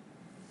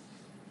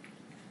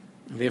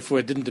 And therefore,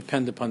 it didn't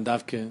depend upon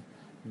Davka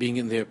being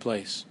in their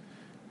place.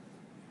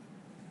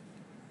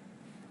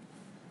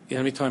 You know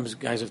how many times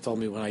guys have told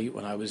me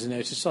when I was in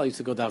Eretz Yisrael, I used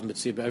to go daven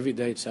Mitzvah every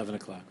day at 7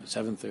 o'clock, at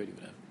 7:30,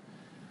 whatever.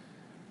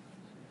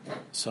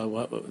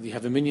 So you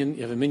have a minyan,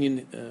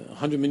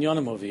 100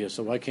 minyanim over here.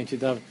 So why can't you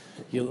daven?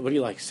 What do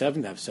you like?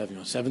 7? Have 7.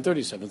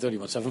 7:30, 7:30.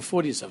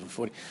 7:40,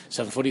 7:40,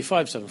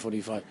 7:45,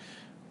 7:45.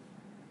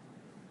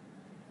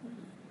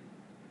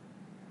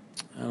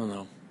 I don't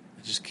know.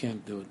 I just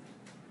can't do it.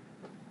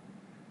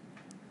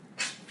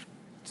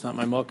 It's not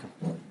my Malkum.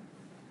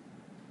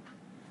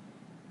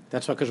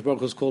 That's why Kadosh Baruch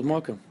Hu is called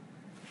Malkum.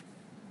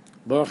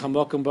 Baruch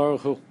HaMalkum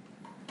Baruch Hu.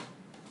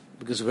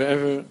 Because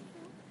wherever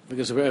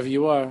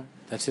you are,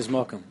 that's his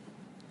Malkum.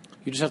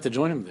 You just have to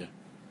join him there.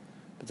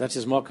 But that's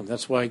his Malkum.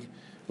 That's why,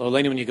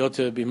 Loleni, when you go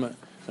to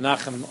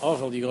Menachem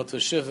Ovel, you go to a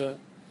Shiva,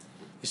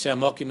 you say,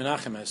 Malki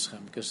Menachem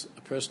Eschem, because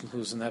a person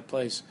who's in that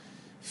place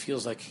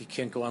feels like he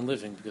can't go on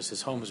living because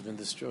his home has been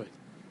destroyed.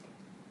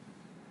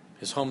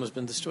 His home has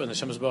been destroyed. And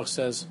Hashem Baruch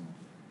says,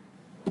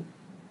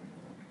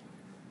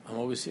 I'm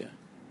always here.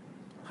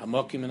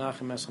 Hamoki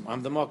Menachem Eschem.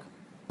 I'm the Malkum.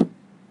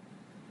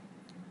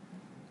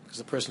 Because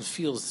the person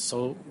feels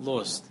so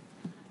lost.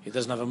 He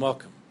doesn't have a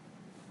Malkum.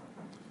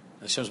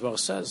 And Hashem Baruch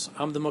says,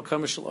 I'm the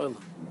Malkum Shel Olam.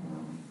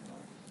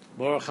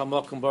 Baruch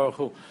HaMalkum Baruch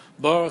Hu.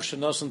 Baruch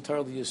Shenosan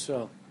Torah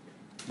Yisrael.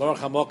 Baruch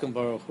HaMalkum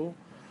Baruch Hu.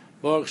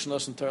 Baruch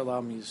Shenosan Torah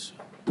L'Am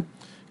Yisrael.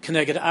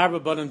 Connected Arba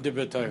Banim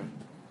Dibra Torah.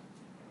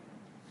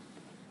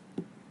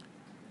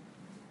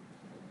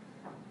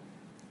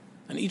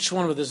 And each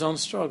one with his own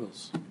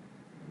struggles.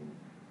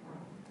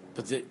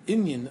 But the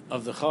inyan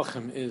of the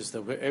Chacham is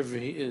that wherever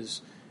he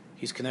is,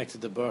 he's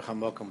connected to Baruch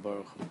HaMalkum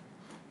Baruch Hu.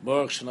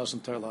 Baruch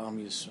Shenosan Torah L'Am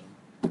Yisrael.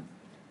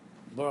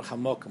 Baruch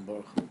HaMalkum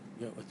Baruch Hu.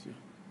 Yeah, with you.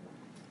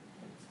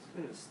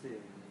 So he has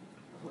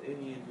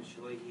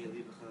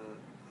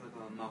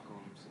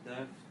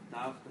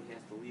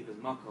to leave his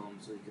makom,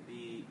 so he could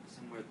be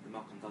somewhere the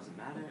makom doesn't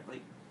matter.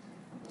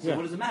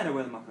 What does it matter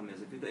where the makom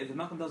is? If the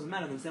makom doesn't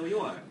matter, then stay where you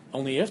are.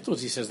 Only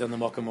afterwards he says then the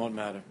makom won't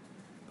matter.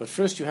 But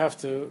first you have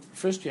to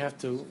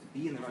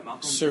Be in the right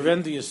makom.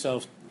 surrender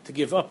yourself to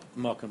give up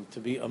makom, to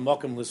be a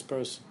makomless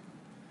person,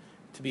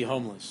 to be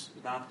homeless.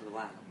 But after the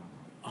lack of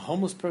makom. A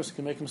homeless person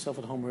can make himself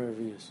at home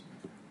wherever he is.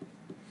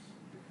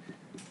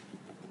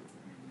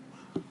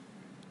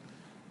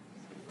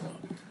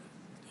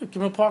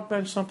 Give him a park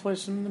bench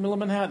someplace in the middle of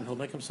Manhattan. He'll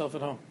make himself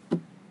at home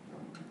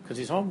because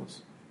he's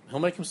homeless. He'll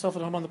make himself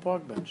at home on the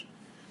park bench.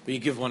 But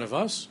you give one of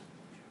us,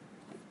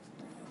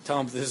 tell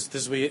him this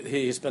is where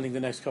he's spending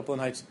the next couple of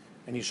nights,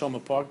 and you show him a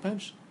park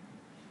bench.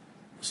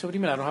 So what do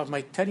you mean? I don't have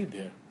my teddy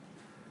bear.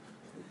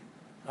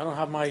 I don't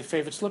have my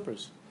favorite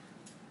slippers.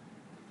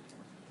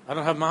 I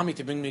don't have mommy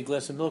to bring me a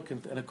glass of milk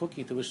and a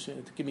cookie to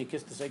give me a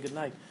kiss to say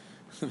goodnight.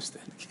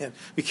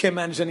 We can't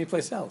manage any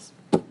place else.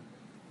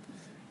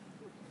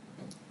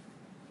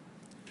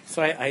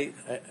 So I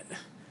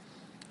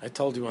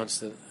told you once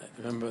that I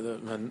remember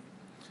that when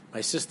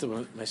my sister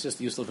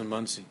used to live in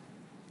Monsey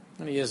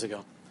many years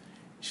ago.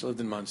 She lived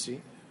in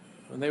Monsey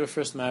when they were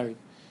first married.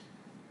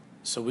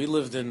 So we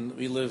lived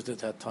at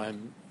that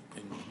time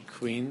in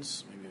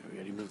Queens. Maybe we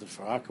already moved to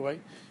Far Rockaway.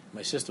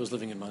 My sister was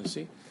living in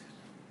Monsey.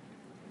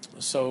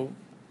 So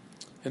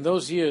in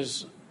those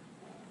years,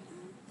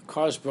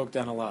 cars broke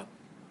down a lot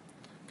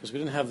because we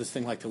didn't have this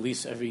thing like to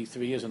lease every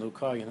 3 years a new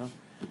car, you know.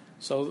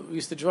 So we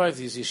used to drive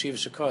these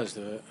yeshivish cars.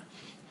 It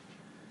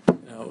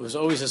was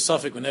always a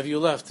suffix. Whenever you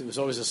left, it was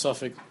always a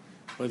suffix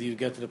whether you'd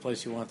get to the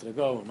place you wanted to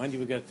go or when you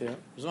would get there. It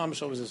was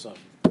always a suffix.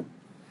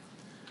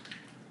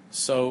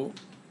 So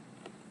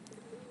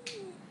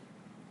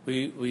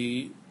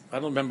we I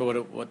don't remember what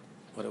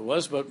it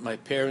was, but my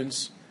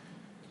parents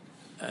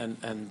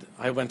and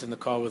I went in the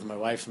car with my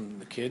wife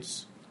and the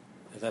kids.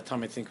 At that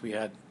time, I think we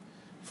had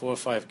 4 or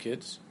 5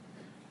 kids,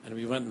 and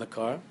we went in the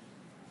car.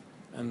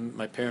 And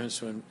my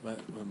parents were in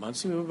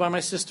Monsey. We were by my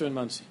sister in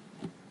Monsey.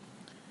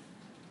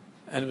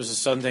 And it was a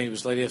Sunday. It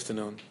was late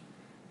afternoon.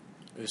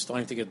 It was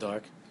starting to get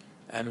dark.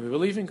 And we were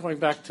leaving, going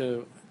back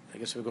to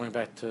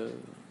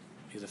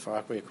either Far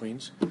Rockaway or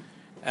Queens.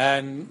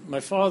 And my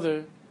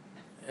father,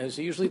 as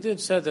he usually did,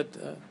 said that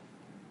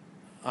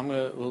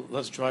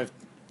let's drive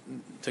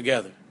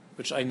together,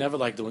 which I never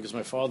liked doing because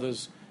my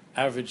father's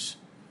average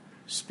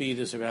speed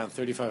is around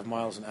 35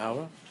 miles an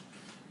hour.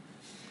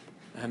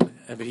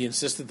 But he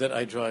insisted that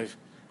I drive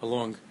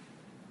along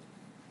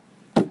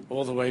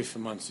all the way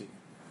from Monsey.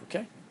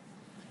 Okay?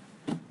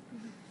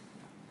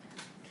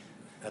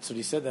 That's what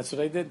he said. That's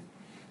what I did.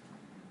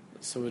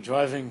 So we're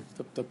driving,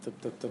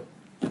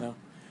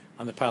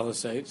 on the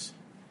Palisades,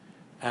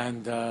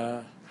 and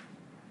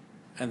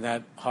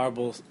that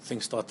horrible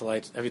thing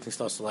everything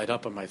starts to light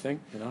up on my thing,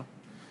 you know.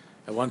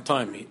 At one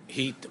time,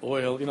 heat,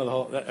 oil,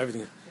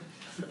 everything,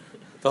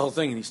 the whole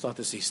thing, and you start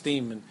to see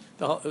steam, and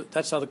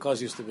that's how the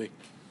cars used to be.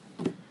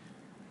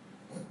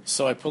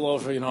 So I pull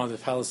over, on the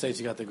Palisades,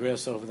 you got the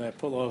grass over there. I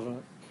pull over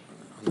on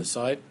the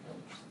side.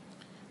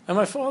 And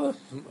my father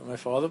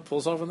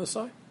pulls over on the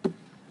side.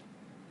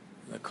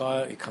 The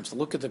car, he comes to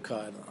look at the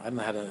car. I don't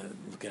know how to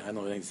look at it. I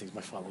know anything.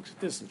 My father looks at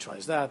this and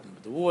tries that, and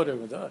with the water,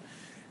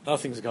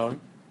 nothing's going.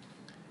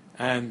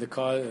 And the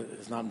car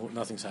is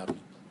nothing's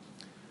happening.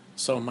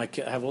 So I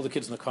have all the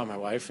kids in the car, my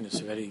wife, and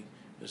it's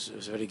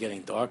already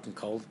getting dark and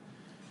cold.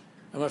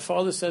 And my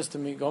father says to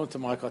me, go into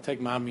my car,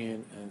 take mommy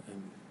and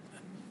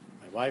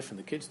wife and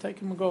the kids, take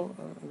him and go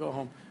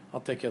home. I'll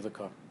take care of the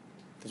car.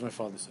 That's what my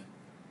father said.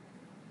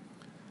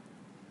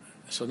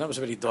 So that was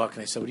already dark,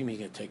 and I said, what do you mean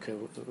you're going to take care?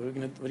 What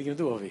are you going to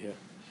do over here?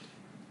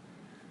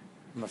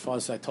 And my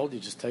father said, I told you,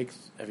 just take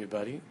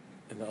everybody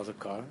in the other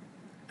car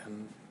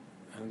and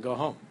go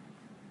home.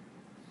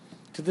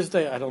 To this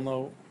day, I don't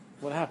know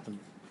what happened.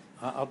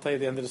 I'll tell you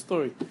the end of the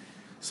story.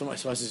 So I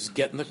said, just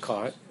get in the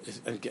car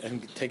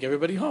and take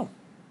everybody home.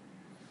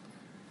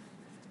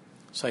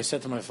 So I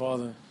said to my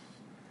father,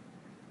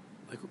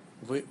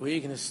 where are you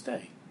going to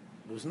stay?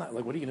 It was not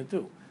what are you going to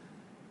do?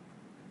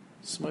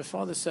 So my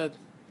father said,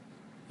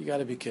 you got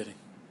to be kidding.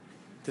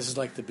 This is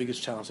like the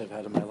biggest challenge I've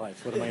had in my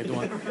life. What am I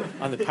going to do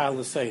on the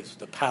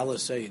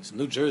Palisades,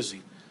 New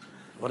Jersey?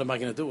 What am I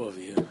going to do over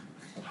here?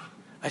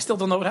 I still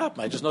don't know what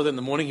happened. I just know that in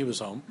the morning he was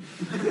home.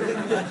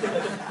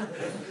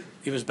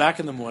 He was back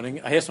in the morning.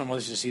 I asked my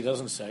mother, she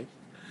doesn't say.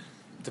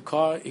 The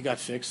car, he got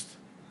fixed.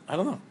 I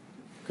don't know.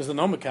 Because there are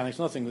no mechanics,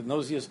 nothing. In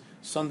those years,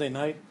 Sunday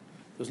night,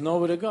 there's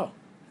nowhere to go.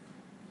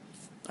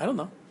 I don't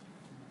know.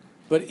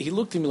 But he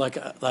looked at me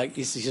like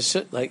he's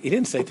just like he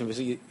didn't say to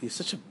me, "You're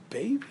such a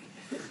baby."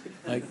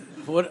 Like,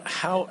 what?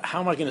 How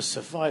am I going to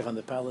survive on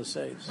the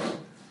Palisades?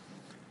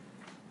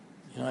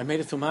 I made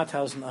it through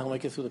Mauthausen. I'll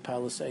make it through the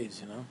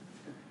Palisades.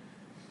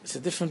 It's a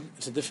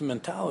different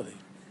mentality.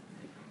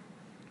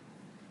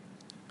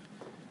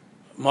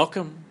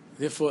 Malcolm.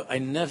 Therefore, I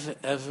never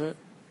ever,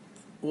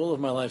 all of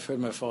my life, heard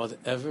my father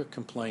ever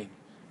complain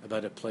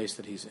about a place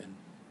that he's in,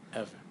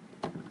 ever.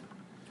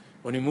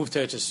 When we moved to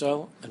Eretz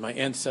Yisrael, and my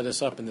aunt set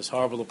us up in this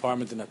horrible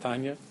apartment in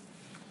Netanya,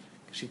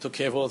 she took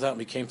care of all that, and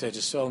we came to Eretz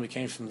Yisrael, and we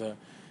came from the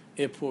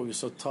airport. We were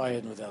so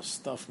tired and with our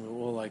stuff, and we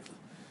were all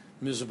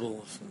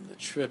miserable from the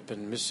trip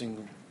and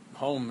missing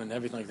home and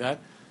everything like that.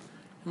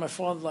 And my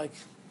father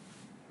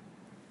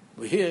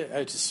We're here,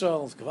 Eretz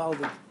Yisrael, it's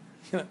gewaldig.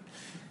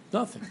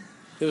 Nothing.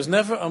 There was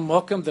never a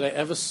Mokum that I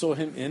ever saw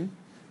him in,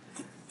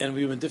 and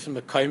we were in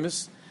different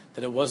Mekaimis,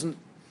 that it wasn't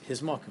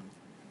his Mokum.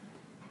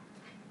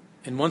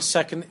 In 1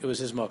 second, it was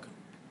his Mokum.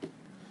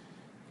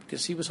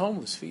 Because he was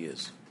homeless for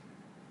years.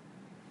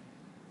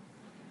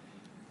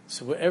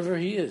 So wherever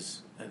he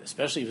is, and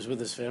especially if he's with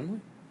his family,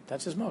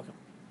 that's his Mokum.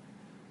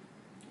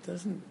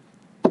 Doesn't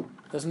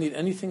need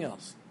anything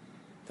else.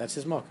 That's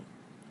his Mokum.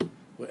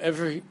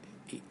 Wherever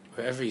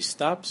he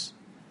stops,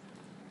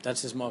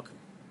 that's his Mokum.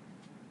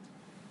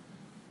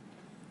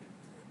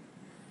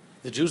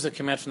 The Jews that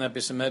came out from that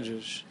Beis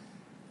HaMedrash,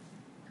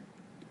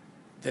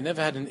 they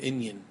never had an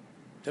inyan.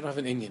 They don't have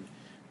an inyan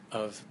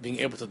of being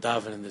able to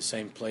daven in the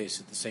same place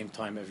at the same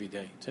time every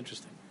day. It's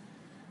interesting.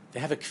 They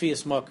have a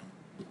kfiyas Mokum.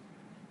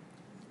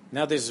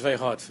 Nowadays it's very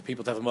hard for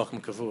people to have a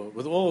Mokum Kavur.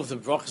 With all of the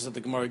brachas that the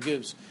Gemara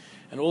gives,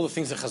 and all the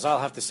things that Chazal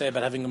have to say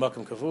about having a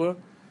Mokum Kavur,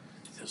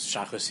 there's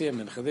Shachos here,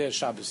 Mincha there,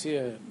 Shabbos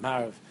here,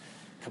 Marav,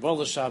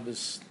 Kabbalah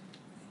Shabbos,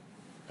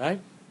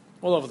 right?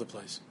 All over the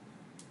place.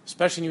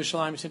 Especially in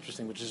Yerushalayim, it's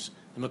interesting, which is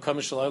the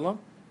Makom Shalom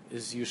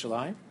is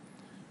Yerushalayim.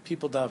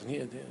 People daven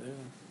here, there,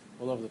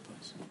 all over the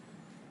place.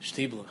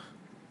 Shtiblach.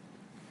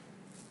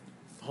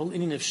 The whole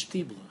inyan of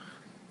Shtiblach.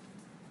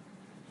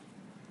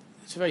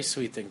 It's a very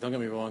sweet thing, don't get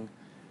me wrong.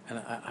 And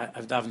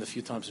I've davened a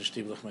few times in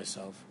Shtiblach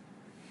myself.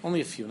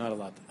 Only a few, not a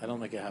lot. I don't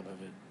make a habit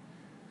of it.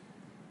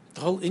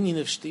 The whole inyan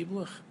of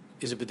Shtiblach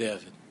is a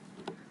b'dervid.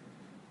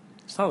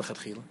 It's not a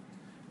Chadchila.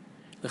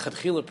 The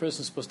Chadchila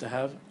person is supposed to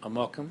have a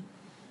Mokum.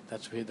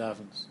 That's where he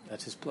davens.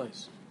 That's his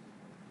place.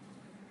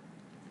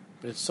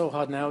 But it's so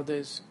hard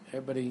nowadays.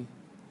 Everybody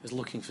is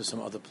looking for some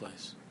other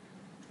place.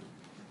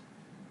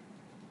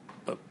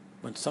 But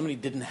when somebody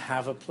didn't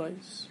have a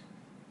place,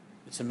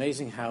 it's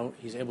amazing how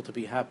he's able to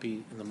be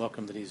happy in the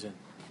Mokum that he's in.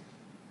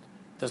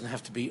 It doesn't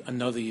have to be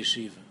another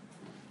yeshiva,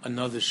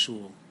 another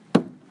shul.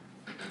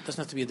 It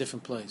doesn't have to be a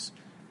different place.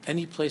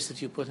 Any place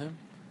that you put him,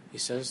 he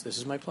says, this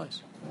is my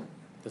place.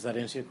 Does that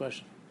answer your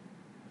question?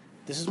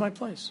 This is my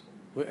place.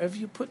 Wherever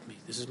you put me,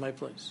 this is my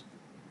place.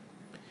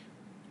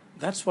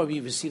 That's why we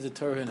received the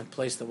Torah in a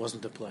place that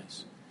wasn't a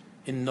place.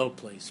 In no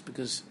place.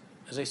 Because,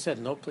 as I said,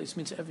 no place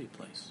means every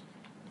place.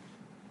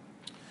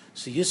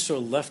 So Yisro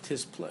left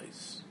his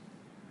place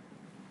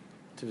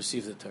to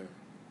receive the Torah.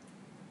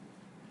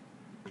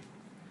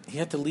 He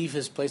had to leave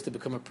his place to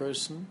become a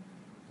person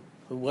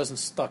who wasn't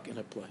stuck in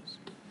a place.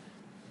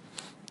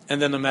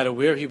 And then no matter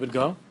where he would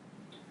go,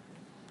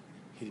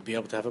 he'd be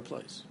able to have a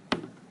place.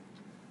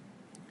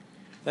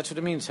 That's what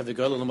it means, have the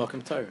Gola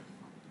L'Mokum Torah.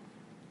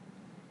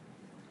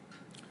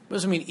 What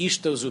does it mean,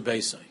 Ishto Zu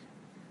Beisai?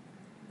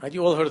 Right,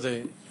 you all heard of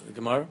the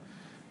Gemara.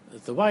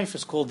 The wife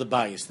is called the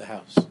Bayis, the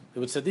house. The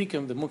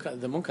Tzaddikim, the Munkach,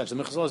 the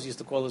Mechazos used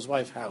to call his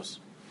wife house.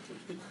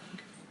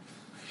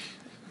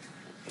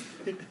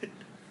 I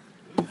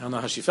don't know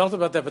how she felt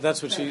about that, but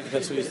that's what she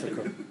used to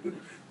call.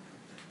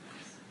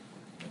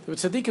 The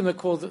Tzaddikim that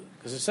called it,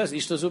 because it says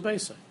Ishto Zu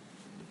Beisai.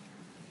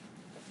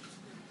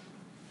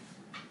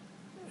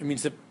 It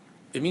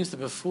means that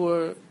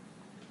before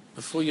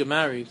you're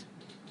married,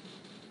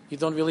 you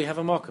don't really have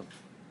a makom.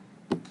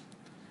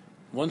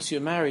 Once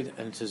you're married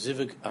and it's a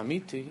zivug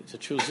amiti, it's a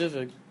true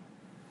zivug,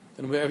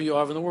 then wherever you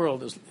are in the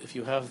world, if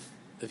you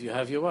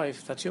have your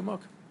wife, that's your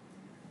makom.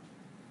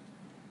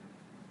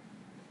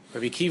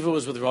 Rabbi Kiva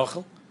was with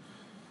Rachel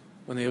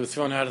when they were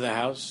thrown out of the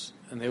house,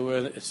 and they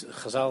were. It's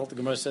Chazal. The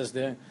Gemara says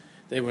there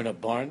they were in a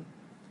barn.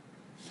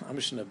 I'm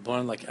just in a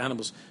barn like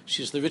animals.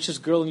 She's the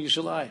richest girl in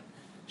Yerushalayim.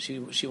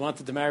 She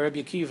wanted to marry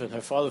Rabbi Akiva, and her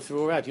father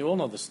threw her out. You all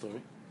know the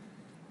story.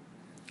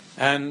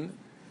 And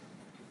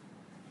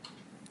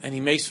he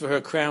makes for her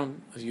a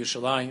crown of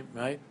Yerushalayim,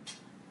 right?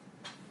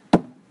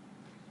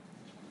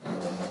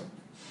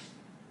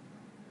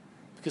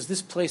 Because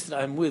this place that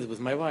I'm with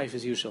my wife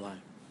is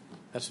Yerushalayim.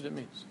 That's what it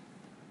means.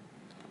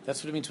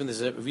 That's what it means when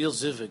there's a real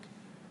zivug.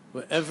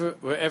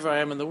 Wherever I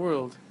am in the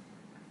world,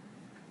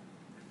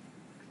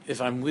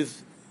 if I'm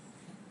with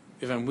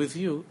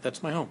you,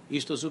 that's my home.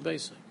 Ishto Zu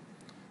Beisai.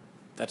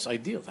 That's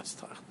ideal. That's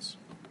tachlis.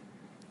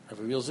 Have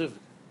a real zivug.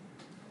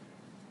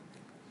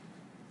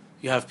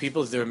 You have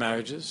people, if there are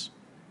marriages,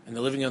 and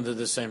they're living under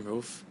the same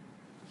roof,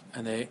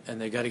 and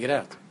they got to get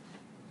out.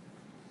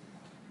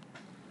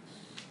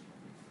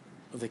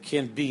 Or they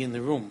can't be in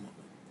the room.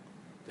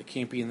 They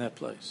can't be in that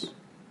place.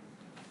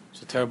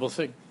 It's a terrible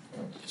thing.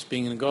 It's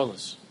being in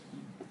Golas.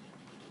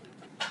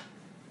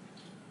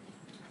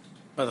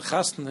 But the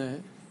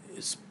chasna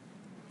is,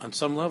 on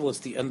some level, it's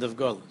the end of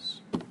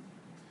Golas.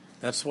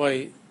 That's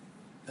why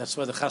the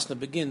chasna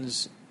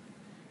begins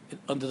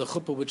under the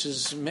chuppah, which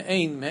is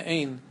me'ein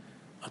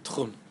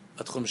atchum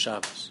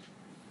Shabbos.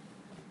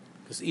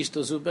 Because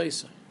Ishto Zu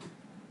Beisai.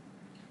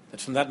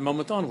 That from that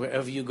moment on,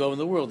 wherever you go in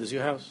the world is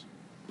your house.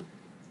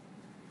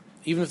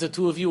 Even if the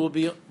two of you will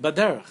be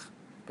baderach,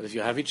 but if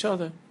you have each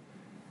other,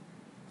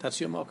 that's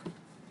your mokum.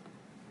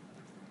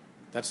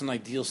 That's an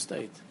ideal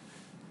state.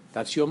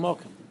 That's your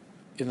mokum.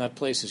 In that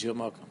place is your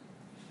mokum.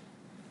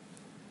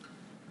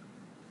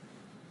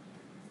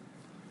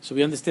 So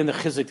we understand the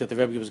chizuk that the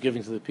Rebbe was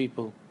giving to the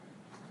people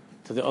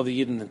to the other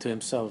Yidden and to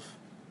himself,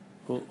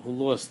 who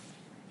lost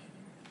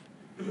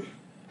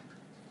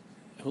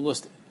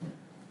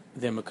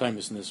their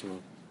Mekaymus in this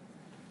world.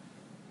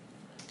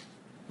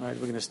 All right,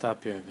 we're going to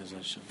stop here.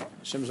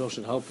 Hashem Zol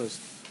should help us.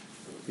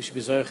 We should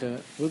be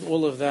Zoche. With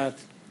all of that,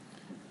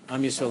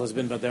 Am Yisrael has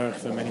been Baderech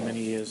for many, many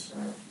years.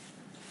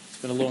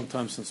 It's been a long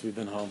time since we've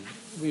been home.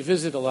 We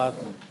visit a lot.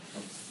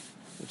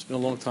 It's been a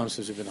long time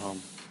since we've been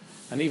home.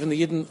 And even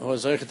the Yidden who are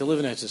Zoche to live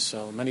in Eretz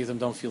Yisrael, many of them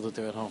don't feel that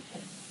they're at home.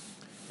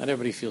 Not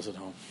everybody feels at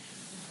home.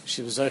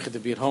 She was Zoche to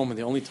be at home, and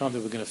the only time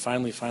that we're going to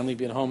finally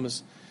be at home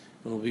is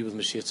when we'll be with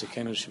Mashiach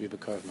Tzidkenu. Should be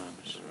Bekar of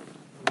Mamish.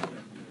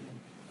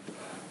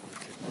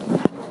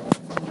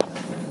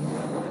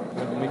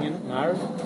 Okay.